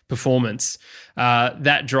best performance.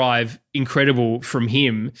 That drive, incredible from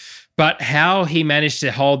him. But how he managed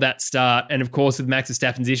to hold that start, and of course with Max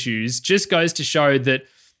Verstappen's issues, just goes to show that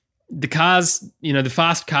the cars, the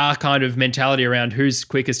fast car kind of mentality around who's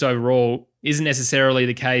quickest overall isn't necessarily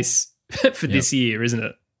the case for this year, isn't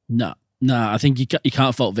it? No, I think you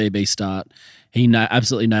can't fault VB's start. He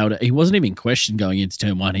absolutely nailed it. He wasn't even questioned going into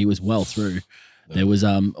turn one. He was well through. There was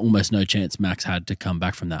almost no chance Max had to come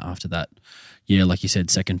back from that after that. Yeah, like you said,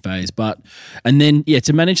 second phase. And then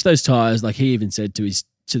to manage those tyres, like he even said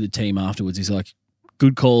to the team afterwards, he's like,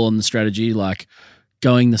 good call on the strategy, like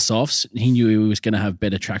going the softs. He knew he was going to have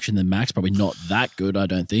better traction than Max, probably not that good, I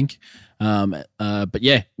don't think. But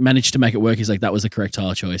yeah, managed to make it work. He's like, that was the correct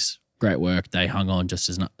tyre choice. Great work. They hung on just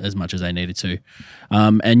as much as they needed to.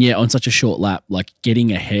 And yeah, on such a short lap, like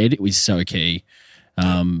getting ahead, it was so key.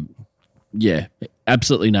 Yeah,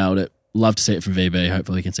 absolutely nailed it. Love to see it from VB.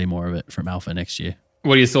 Hopefully we can see more of it from Alpha next year.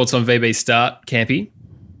 What are your thoughts on VB's start, Campy?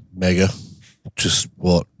 Mega. Just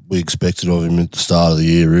what we expected of him at the start of the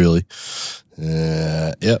year, really.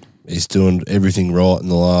 He's doing everything right in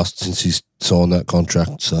the last since he's signed that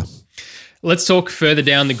contract. So let's talk further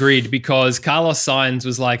down the grid, because Carlos Sainz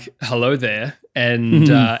was like, hello there, and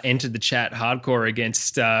entered the chat hardcore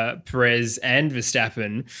against Perez and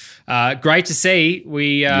Verstappen. Great to see.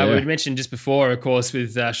 We mentioned just before, of course,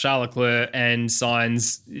 with Charles Leclerc and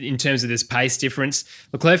Sainz in terms of this pace difference.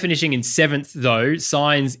 Leclerc finishing in 7th, though,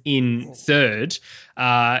 Sainz in 3rd.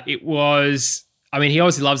 He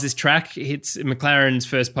obviously loves this track. It's McLaren's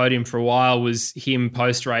first podium for a while was him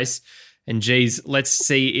post-race. And geez, let's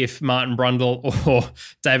see if Martin Brundle or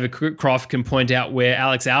David Croft can point out where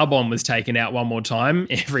Alex Albon was taken out one more time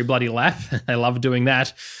every bloody lap. They love doing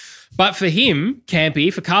that. But for him,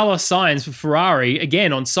 Campy, for Carlos Sainz, for Ferrari,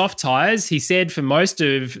 again, on soft tyres, he said for most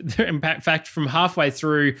of, in fact, from halfway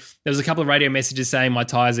through, there was a couple of radio messages saying, my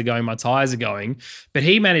tyres are going. But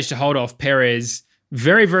he managed to hold off Perez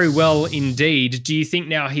very, very well indeed. Do you think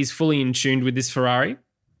now he's fully in tune with this Ferrari?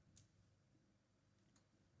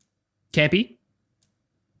 Campy?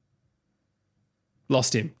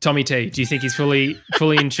 Lost him. Tommy T, do you think he's fully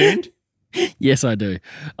in tuned? Yes, I do.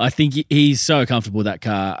 I think he's so comfortable with that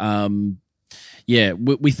car.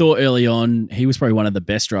 We thought early on he was probably one of the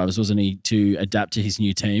best drivers, wasn't he, to adapt to his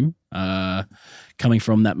new team, coming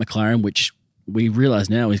from that McLaren, which we realise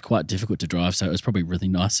now is quite difficult to drive. So it was probably really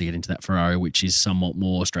nice to get into that Ferrari, which is somewhat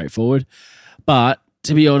more straightforward. But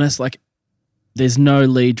to be honest, there's no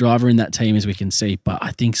lead driver in that team as we can see, but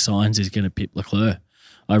I think Sainz is going to pip Leclerc.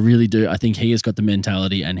 I really do. I think he has got the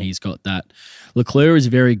mentality and he's got that. Leclerc is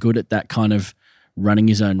very good at that kind of running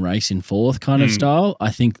his own race in 4th kind of style.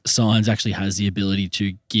 I think Sainz actually has the ability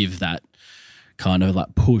to give that kind of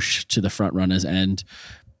push to the front runners, and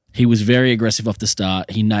he was very aggressive off the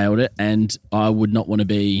start. He nailed it, and I would not want to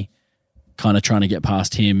be kind of trying to get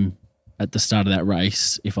past him at the start of that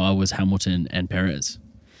race if I was Hamilton and Perez.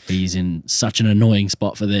 He's in such an annoying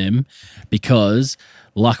spot for them because,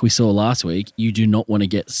 like we saw last week, you do not want to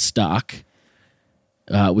get stuck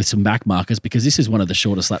with some back markers, because this is one of the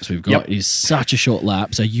shortest laps we've got. It is such a short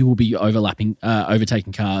lap, so you will be overtaking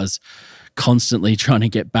cars constantly trying to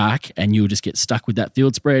get back, and you'll just get stuck with that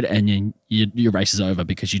field spread, and your race is over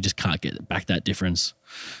because you just can't get back that difference.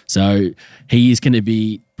 So he is going to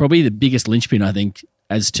be probably the biggest linchpin, I think,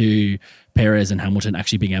 as to Perez and Hamilton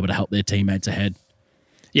actually being able to help their teammates ahead.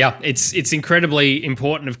 Yeah, it's incredibly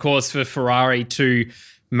important, of course, for Ferrari to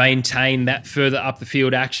maintain that further up the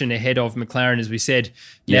field action ahead of McLaren, as we said.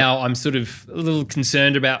 Yeah. Now I'm sort of a little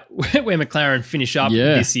concerned about where McLaren finish up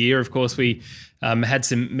this year. Of course, we had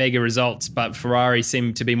some mega results, but Ferrari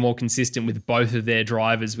seemed to be more consistent with both of their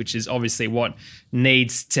drivers, which is obviously what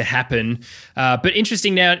needs to happen. But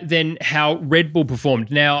interesting now then how Red Bull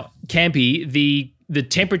performed. Now, Campy, the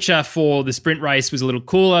temperature for the sprint race was a little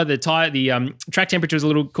cooler. The track temperature was a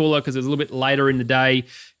little cooler because it was a little bit later in the day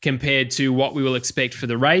compared to what we will expect for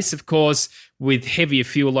the race. Of course, with heavier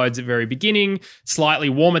fuel loads at the very beginning, slightly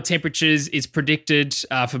warmer temperatures is predicted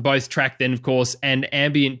for both track then, of course, and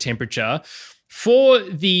ambient temperature. For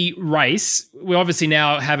the race, we obviously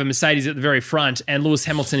now have a Mercedes at the very front and Lewis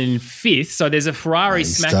Hamilton in fifth. So there's a Ferrari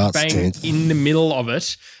smack bang in the middle of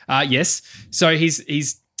it. Yes. So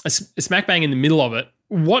he's a smack bang in the middle of it.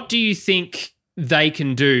 What do you think they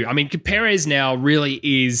can do? I mean, Perez now really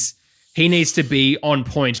he needs to be on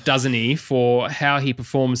point, doesn't he, for how he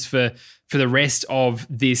performs for the rest of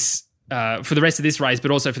this race,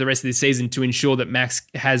 but also for the rest of this season to ensure that Max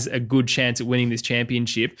has a good chance at winning this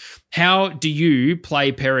championship. How do you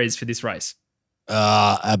play Perez for this race?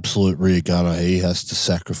 Absolute rear gunner. He has to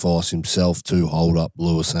sacrifice himself to hold up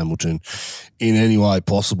Lewis Hamilton in any way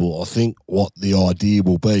possible. I think what the idea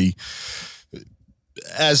will be,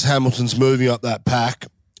 as Hamilton's moving up that pack,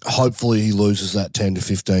 hopefully he loses that 10 to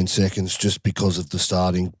 15 seconds just because of the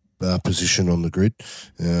starting position on the grid.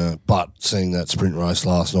 But seeing that sprint race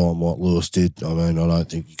last night and what Lewis did, I mean, I don't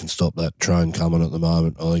think you can stop that train coming at the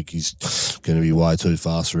moment. I think he's going to be way too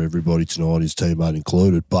fast for everybody tonight, his teammate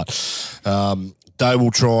included. But they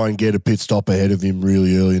will try and get a pit stop ahead of him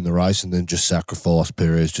really early in the race and then just sacrifice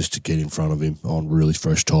Perez just to get in front of him on really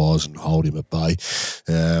fresh tyres and hold him at bay.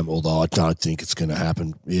 Although I don't think it's going to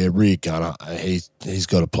happen. Yeah, rear gunner, he's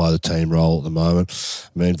got to play the team role at the moment.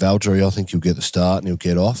 I mean, Valtteri, I think he'll get the start and he'll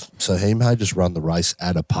get off. So he may just run the race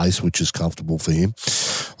at a pace which is comfortable for him.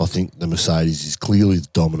 I think the Mercedes is clearly the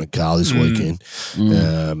dominant car this weekend.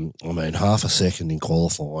 I mean, half a second in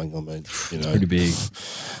qualifying. I mean, pretty big.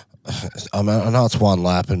 I know it's one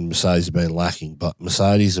lap and Mercedes have been lacking, but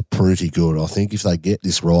Mercedes are pretty good. I think if they get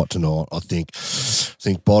this right tonight, I think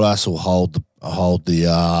Bottas will hold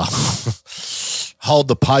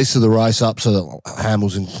the pace of the race up so that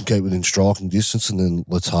Hamilton can keep within striking distance, and then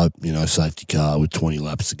let's hope, safety car with 20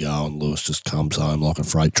 laps to go and Lewis just comes home like a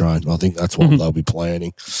freight train. I think that's what they'll be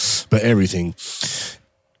planning. But every teammate,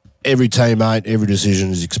 every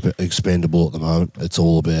decision is expendable at the moment. It's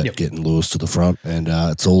all about getting Lewis to the front, and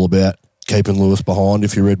it's all about keeping Lewis behind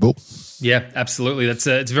if you're Red Bull. Yeah, absolutely. It's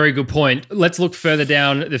a very good point. Let's look further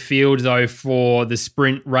down the field, though, for the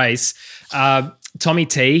sprint race. Tommy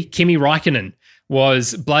T, Kimi Räikkönen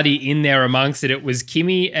was bloody in there amongst it. It was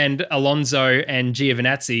Kimi and Alonso and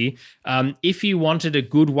Giovinazzi. If you wanted a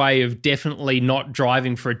good way of definitely not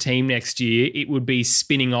driving for a team next year, it would be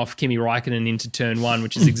spinning off Kimi Räikkönen into turn one,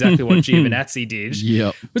 which is exactly what Giovinazzi did.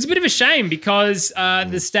 Yep. It was a bit of a shame because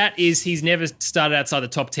the stat is he's never started outside the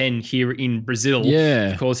top 10 here in Brazil. Yeah.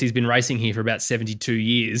 Of course, he's been racing here for about 72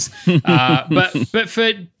 years. But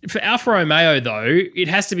for Alfa Romeo, though, it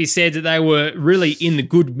has to be said that they were really in the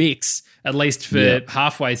good mix, at least for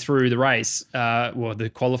halfway through the race,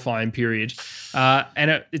 the qualifying period.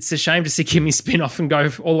 And it's a shame to see Kimi spin off and go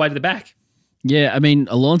all the way to the back. Yeah, I mean,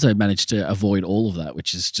 Alonso managed to avoid all of that,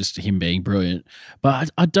 which is just him being brilliant.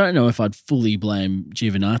 But I don't know if I'd fully blame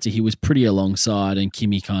Giovinazzi. He was pretty alongside and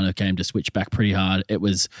Kimi kind of came to switch back pretty hard. It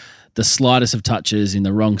was the slightest of touches in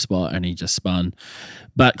the wrong spot and he just spun.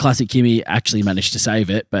 But classic Kimi actually managed to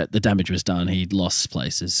save it, but the damage was done. He'd lost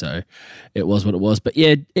places, so it was what it was. But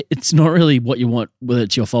yeah, it's not really what you want, whether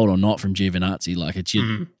it's your fault or not, from Giovinazzi. Like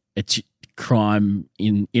it's crime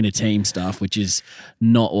in a team stuff, which is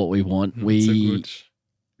not what we want.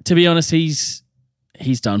 To be honest, he's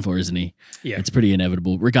done for, isn't he? Yeah, it's pretty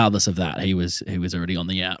inevitable. Regardless of that, he was already on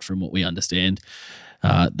the out from what we understand.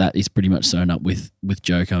 That is pretty much sewn up with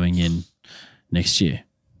Joe coming in next year.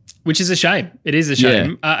 Which is a shame. It is a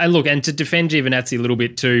shame. Yeah. And look, and to defend Giovinazzi a little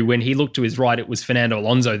bit too, when he looked to his right, it was Fernando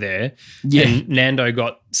Alonso there. Yeah. And Nando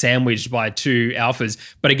got sandwiched by two Alphas.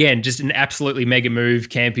 But again, just an absolutely mega move,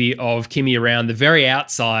 Campy, of Kimi around the very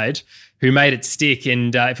outside, who made it stick.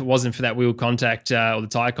 And if it wasn't for that wheel contact, or the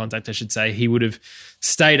tyre contact, I should say, he would have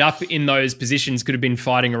stayed up in those positions, could have been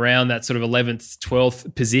fighting around that sort of 11th,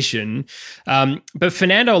 12th position. But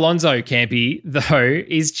Fernando Alonso, Campy, though,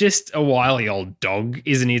 is just a wily old dog,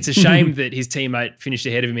 isn't he? It's a shame that his teammate finished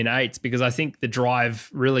ahead of him in eights, because I think the drive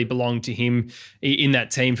really belonged to him in that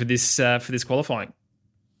team for this qualifying.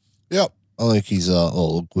 Yep. I think he's,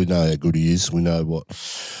 look, we know how good he is. We know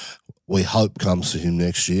we hope comes to him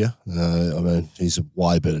next year. I mean, he's a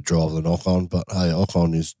way better driver than Ocon, but hey,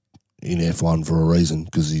 Ocon is in F1 for a reason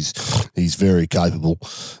because he's very capable.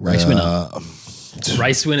 Race winner.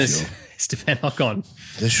 Race winners, Stefan Ocon.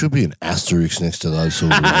 There should be an asterisk next to those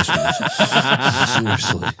sort of race winners.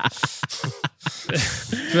 Seriously.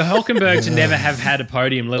 For Hülkenberg to never have had a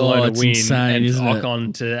podium, let alone a it's win, insane, and for isn't it?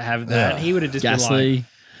 Ocon to have that, he would have just Gasly. been like,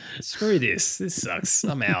 screw this. This sucks.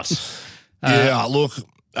 I'm out. Yeah, look,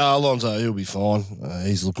 Alonso, he'll be fine.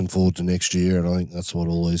 He's looking forward to next year, and I think that's what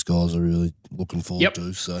all these guys are really looking forward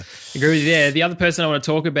to. So, Agree with you there. The other person I want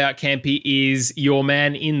to talk about, Campy, is your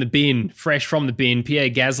man in the bin, fresh from the bin, Pierre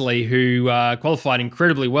Gasly, who qualified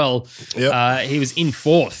incredibly well. Yep. He was in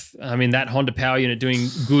fourth. I mean, that Honda power unit doing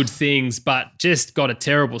good things, but just got a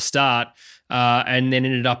terrible start. And then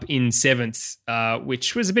ended up in seventh,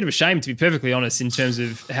 which was a bit of a shame, to be perfectly honest, in terms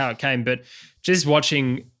of how it came. But just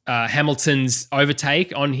watching Hamilton's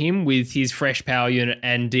overtake on him with his fresh power unit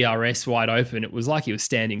and DRS wide open, it was like he was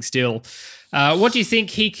standing still. What do you think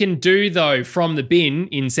he can do, though, from the bin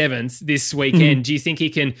in seventh this weekend? Do you think he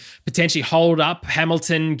can potentially hold up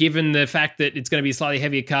Hamilton, given the fact that it's going to be a slightly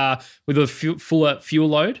heavier car with a fuller fuel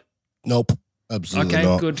load? nope, absolutely Okay,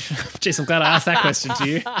 not. good. Jeez, I'm glad I asked that question to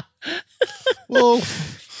you. Well,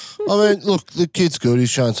 I mean, look, the kid's good. He's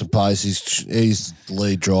showing some pace. He's the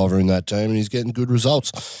lead driver in that team, and he's getting good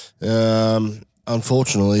results.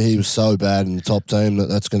 Unfortunately, he was so bad in the top team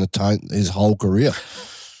that's going to taint his whole career.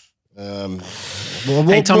 Well,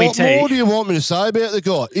 Hey, Tommy what T. more do you want me to say about the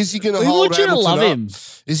guy? Is he going to We hold want you to Hamilton love up? him.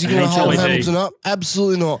 Is he going to Hey, hold Tommy T. Hamilton up?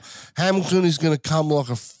 Absolutely not. Hamilton is going to come like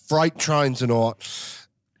a freight train tonight.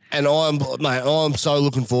 And I'm so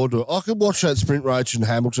looking forward to it. I could watch that sprint race and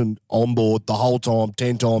Hamilton on board the whole time,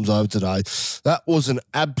 10 times over today. That was an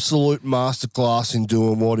absolute masterclass in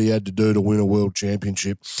doing what he had to do to win a world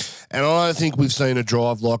championship. And I don't think we've seen a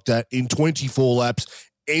drive like that in 24 laps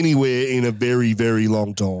anywhere in a very, very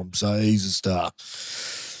long time. So he's a star.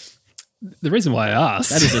 The reason why I asked.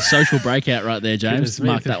 That is a social breakout right there, James. Goodness me.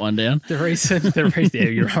 Mark that one down. The reason, yeah,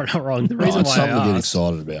 you're not wrong. The reason It's why something to I get asked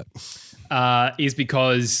excited about. is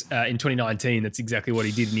because in 2019, that's exactly what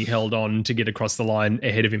he did, and he held on to get across the line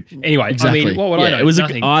ahead of him. Anyway, Exactly. I mean, what would I know? It was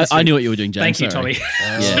Nothing. I knew what you were doing, James. Thank you, Sorry. Tommy.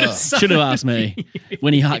 Yeah. Should have asked me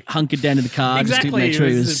when he hunkered down to the car just to Exactly. make sure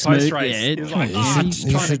he It was was the smooth. post-race. Yeah, He was like, come on, "Oh,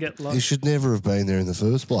 easy. trying to get low." He should never have been there in the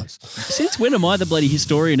first place. Since when am I the bloody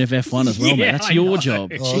historian of F1 as well, Yeah, man? That's I your know.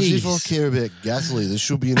 job. Oh, as if I Jeez. care about Gasly. There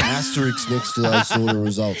should be an asterisk next to those sort of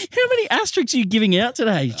results. How many asterisks are you giving out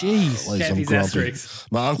today? Jeez. At least I'm Cappy's grumpy. asterisks.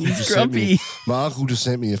 My uncle He's just sent me. grumpy. My uncle just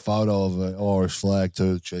sent me a photo of an Irish flag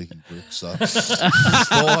too, cheeky prick. So just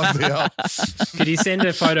fired me up. Could you send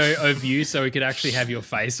a photo of you so we could actually have your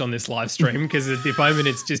face on this live stream? Because at the moment,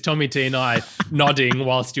 it's just Tommy T and I nodding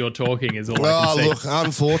whilst you're talking is all I Well, can see. look,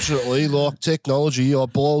 unfortunately, like technology, I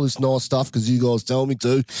buy all this nice stuff because you guys tell me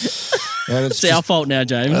to, and it's It's our fault now,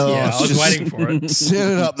 James. Oh, Yeah, it's I was just- waiting for it.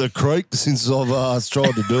 sent it up the creek since I've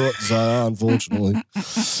tried to do it. So unfortunately,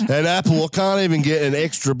 and Apple, I can't even get an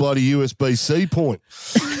extra bloody USB-C point.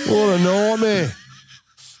 What a nightmare!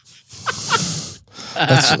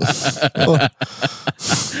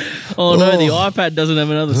 Oh, no, the iPad doesn't have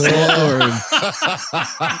another slot for him.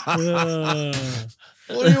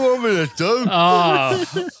 What do you want me to do? Oh,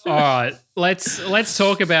 all right. Let's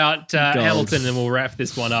talk about Hamilton and we'll wrap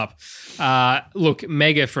this one up. Look,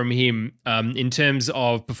 mega from him in terms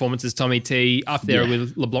of performances. Tommy T up there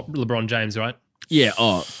with LeBron James, right? Yeah,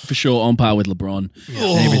 for sure, on par with LeBron.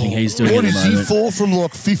 And everything he's doing What at the is he moment. for from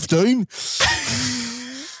like 15?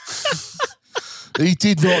 He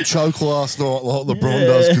did not choke last night like LeBron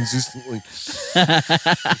does consistently.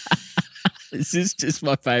 This is just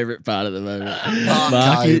my favourite part at the moment.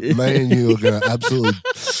 Okay, me and you are going to absolutely,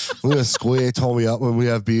 we're going to square Tommy up when we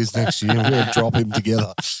have beers next year. We're going to drop him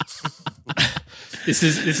together. This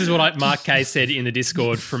is what Mark Kay said in the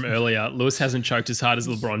Discord from earlier. Lewis hasn't choked as hard as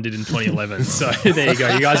LeBron did in 2011. So there you go.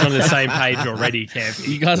 You guys are on the same page already, Campy.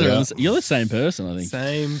 You guys are you're the same person, I think.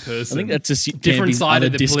 Same person. I think that's just different Campy's side other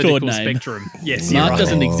of the Discord political name. spectrum. Yes, you're Mark right.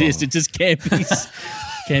 doesn't exist. It's just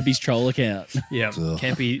Campy's troll account. Yeah,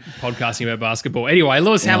 can't be podcasting about basketball. Anyway,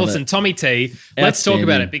 Lewis Hamilton, Tommy T. Let's talk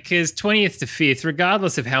about it because 20th to 5th,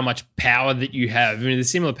 regardless of how much power that you have, I mean, the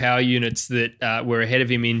similar power units that were ahead of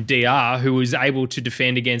him in DR, who was able to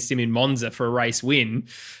defend against him in Monza for a race win,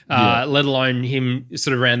 let alone him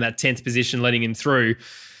sort of around that 10th position, letting him through.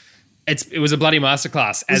 It was a bloody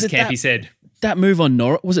masterclass, as Campy said. that move on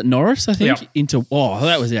Norris, was it Norris, I think? Yep.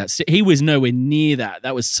 That was outstanding. He was nowhere near that.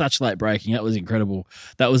 That was such late braking. That was incredible.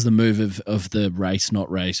 That was the move of the race,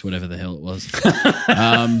 not race, whatever the hell it was.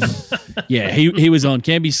 He was on.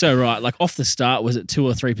 Campy's so right. Like off the start, was it 2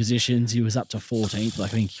 or 3 positions? He was up to 14th, I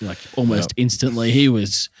think, like almost instantly. He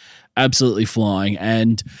was absolutely flying,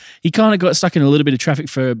 and he kind of got stuck in a little bit of traffic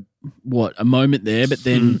for a moment there, but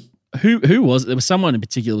then who was it? There was someone in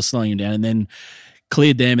particular was slowing him down, and then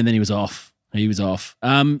cleared them, and then he was off. It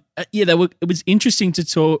was interesting to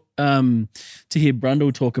talk to hear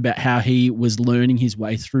Brundle talk about how he was learning his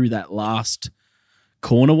way through that last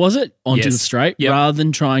corner, was it, onto the straight, rather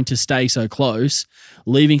than trying to stay so close,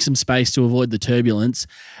 leaving some space to avoid the turbulence,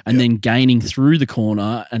 and then gaining through the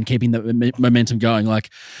corner and keeping the momentum going. Like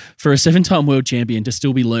for a 7-time world champion to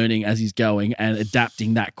still be learning as he's going and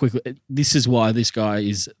adapting that quickly, this is why this guy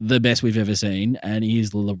is the best we've ever seen, and he is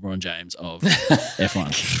the LeBron James of F1.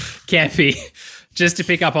 Campy, just to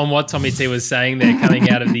pick up on what Tommy T was saying there, coming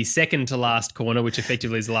out of the second to last corner, which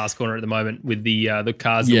effectively is the last corner at the moment with the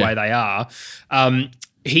cars the way they are.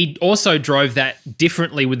 He also drove that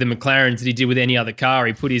differently with the McLarens than he did with any other car.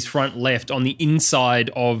 He put his front left on the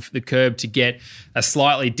inside of the curb to get a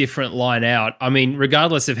slightly different line out. I mean,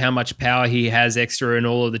 regardless of how much power he has extra and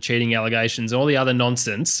all of the cheating allegations, all the other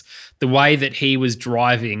nonsense, the way that he was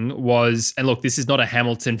driving was, and look, this is not a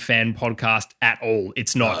Hamilton fan podcast at all.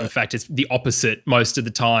 It's not. In fact, it's the opposite most of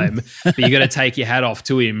the time. But you got to take your hat off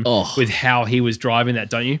to him with how he was driving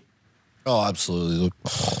that, don't you? Oh, absolutely. Look,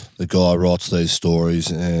 the guy writes these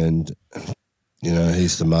stories, and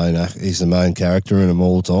he's the main character in them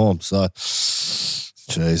all the time. So,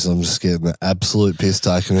 jeez, I'm just getting the absolute piss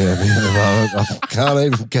taken out of me at the moment. I can't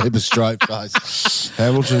even keep a straight face.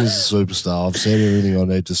 Hamilton is a superstar. I've said everything I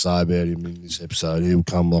need to say about him in this episode. He'll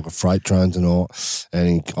come like a freight train tonight,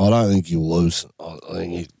 and I don't think he'll lose. I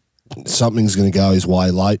think something's going to go his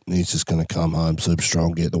way late, and he's just going to come home super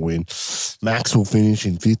strong, get the win. Max will finish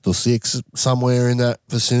in 5th or 6th, somewhere in that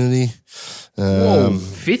vicinity.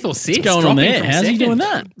 5th or 6th? What's going on there? How's he doing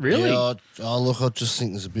that? Really? Yeah, I just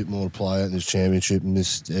think there's a bit more to play out in this championship. And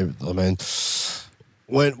this, I mean,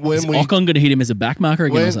 Is Ocon going to hit him as a backmarker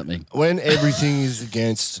again or something? When everything is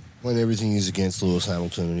against Lewis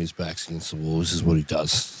Hamilton and his back's against the wall, this is what he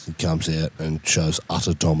does. He comes out and shows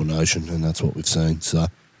utter domination, and that's what we've seen. So.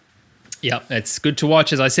 Yeah, it's good to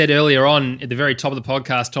watch. As I said earlier on at the very top of the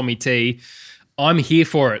podcast, Tommy T, I'm here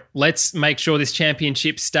for it. Let's make sure this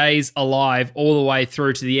championship stays alive all the way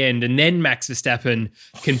through to the end, and then Max Verstappen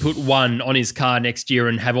can put 1 on his car next year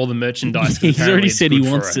and have all the merchandise. He's already said he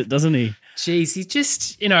wants it, doesn't he? Jeez, he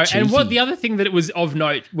just, and what the other thing that it was of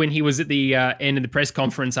note when he was at the end of the press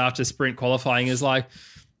conference after sprint qualifying is like,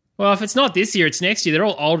 well, if it's not this year, it's next year. They're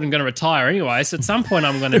all old and going to retire anyway, so at some point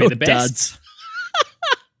I'm going to be the best.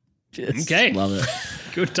 Okay, love it.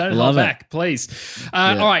 Good, don't hold back, please.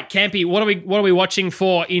 All right, Campy, what are we watching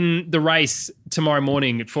for in the race tomorrow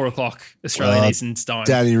morning at 4:00 Australian Eastern Time?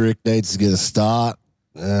 Danny Rick needs to get a start.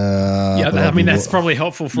 That's probably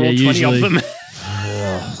helpful for all 20 of them.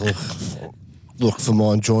 Look, for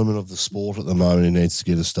my enjoyment of the sport at the moment, he needs to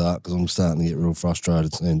get a start because I'm starting to get real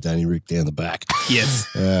frustrated seeing Danny Rick down the back. Yes,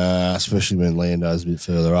 especially when Lando's a bit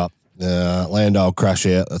further up. Lando will crash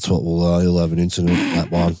out. That's what he'll have an incident, that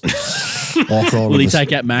one. Will he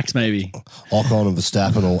take out Max maybe? Ocon and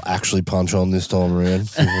Verstappen will actually punch on this time around.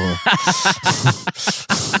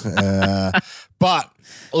 But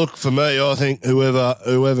look, for me, I think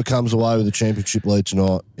whoever comes away with the championship lead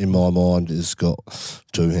tonight, in my mind, has got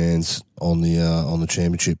 2 hands on the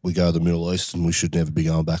championship. We go to the Middle East, and we should never be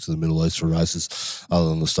going back to the Middle East for races other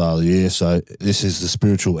than the start of the year. So this is the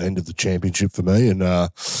spiritual end of the championship for me. And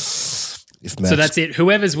if Max, so that's it.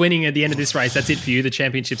 Whoever's winning at the end of this race, that's it for you. The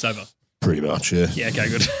championship's over. Pretty much, yeah. Yeah. Okay.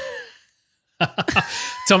 Good.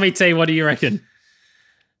 Tommy T, what do you reckon?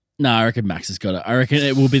 No, I reckon Max has got it. I reckon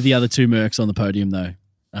it will be the other 2 Mercs on the podium, though.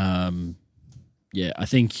 I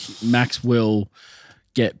think Max will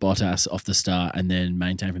get Bottas off the start and then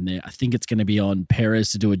maintain from there. I think it's going to be on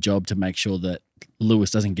Perez to do a job to make sure that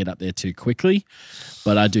Lewis doesn't get up there too quickly.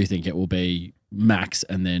 But I do think it will be Max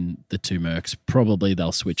and then the 2 Mercs. Probably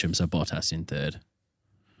they'll switch him, so Bottas in 3rd.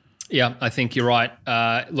 Yeah, I think you're right.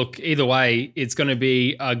 Look, either way, it's going to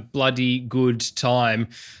be a bloody good time.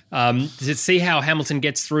 To see how Hamilton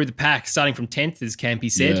gets through the pack, starting from 10th, as Campy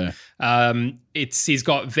said. Yeah. He's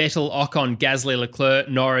got Vettel, Ocon, Gasly, Leclerc,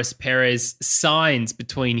 Norris, Perez, Sainz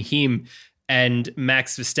between him and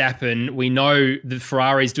Max Verstappen. We know the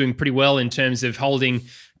Ferrari's doing pretty well in terms of holding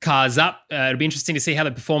cars up. It'll be interesting to see how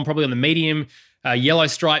they perform probably on the medium. Yellow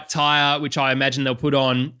stripe tyre, which I imagine they'll put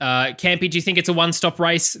on. Campy, do you think it's a one-stop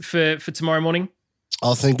race for tomorrow morning?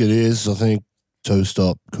 I think it is. I think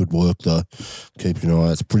two-stop could work, though. Keep an eye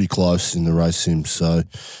out. It's pretty close in the race sim, so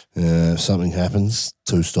if something happens,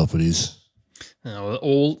 two-stop it is.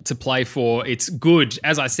 All to play for. It's good.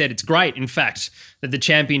 As I said, it's great, in fact, that the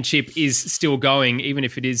championship is still going, even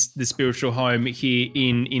if it is the spiritual home here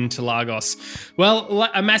in Interlagos. Well,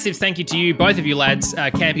 a massive thank you to you, both of you lads.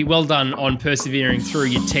 Campy, well done on persevering through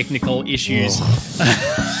your technical issues,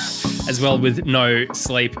 as well with no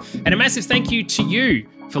sleep. And a massive thank you to you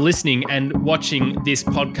for listening and watching this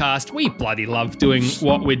podcast. We bloody love doing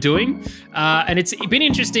what we're doing. And it's been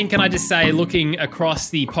interesting, can I just say, looking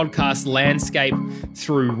across the podcast landscape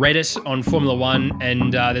through Reddit on Formula One.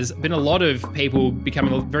 And there's been a lot of people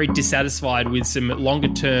becoming very dissatisfied with some longer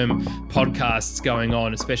term podcasts going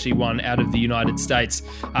on, especially one out of the United States.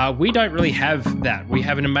 We don't really have that. We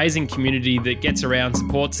have an amazing community that gets around,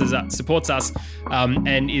 supports us,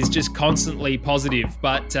 and is just constantly positive.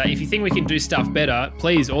 But if you think we can do stuff better,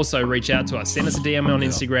 please also reach out to us. Send us a DM on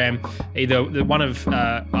Instagram. Either one of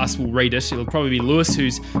us will read it. It'll probably be Lewis,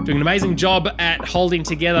 who's doing an amazing job at holding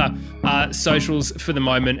together socials for the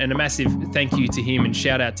moment, and a massive thank you to him and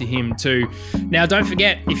shout out to him too. Now, don't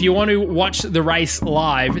forget, if you want to watch the race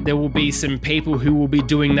live, there will be some people who will be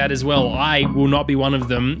doing that as well. I will not be one of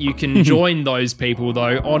them. You can join those people,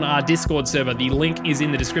 though, on our Discord server. The link is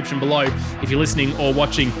in the description below if you're listening or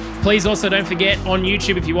watching. Please also don't forget, on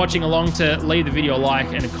YouTube, if you're watching along, to leave the video a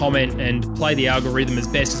like and a comment and play the algorithm as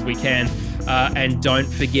best as we can. And don't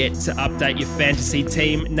forget to update your fantasy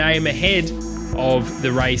team name ahead of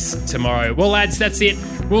the race tomorrow. Well, lads, that's it.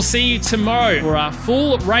 We'll see you tomorrow for our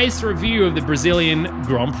full race review of the Brazilian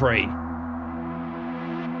Grand Prix.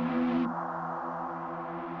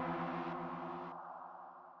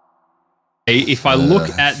 If I look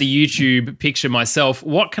at the YouTube picture myself,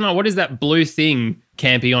 what is that blue thing,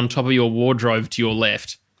 Campy, on top of your wardrobe to your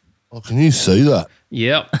left? Oh, can you see that?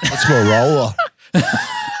 Yep. That's my roller.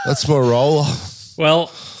 That's my roller.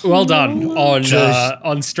 Well done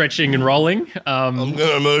on stretching and rolling. I'm going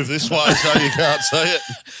to move this way so you can't see it.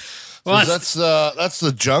 Well, that's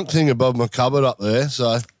the junk thing above my cupboard up there.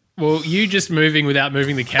 So, well, you just moving without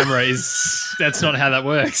moving the camera that's not how that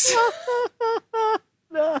works.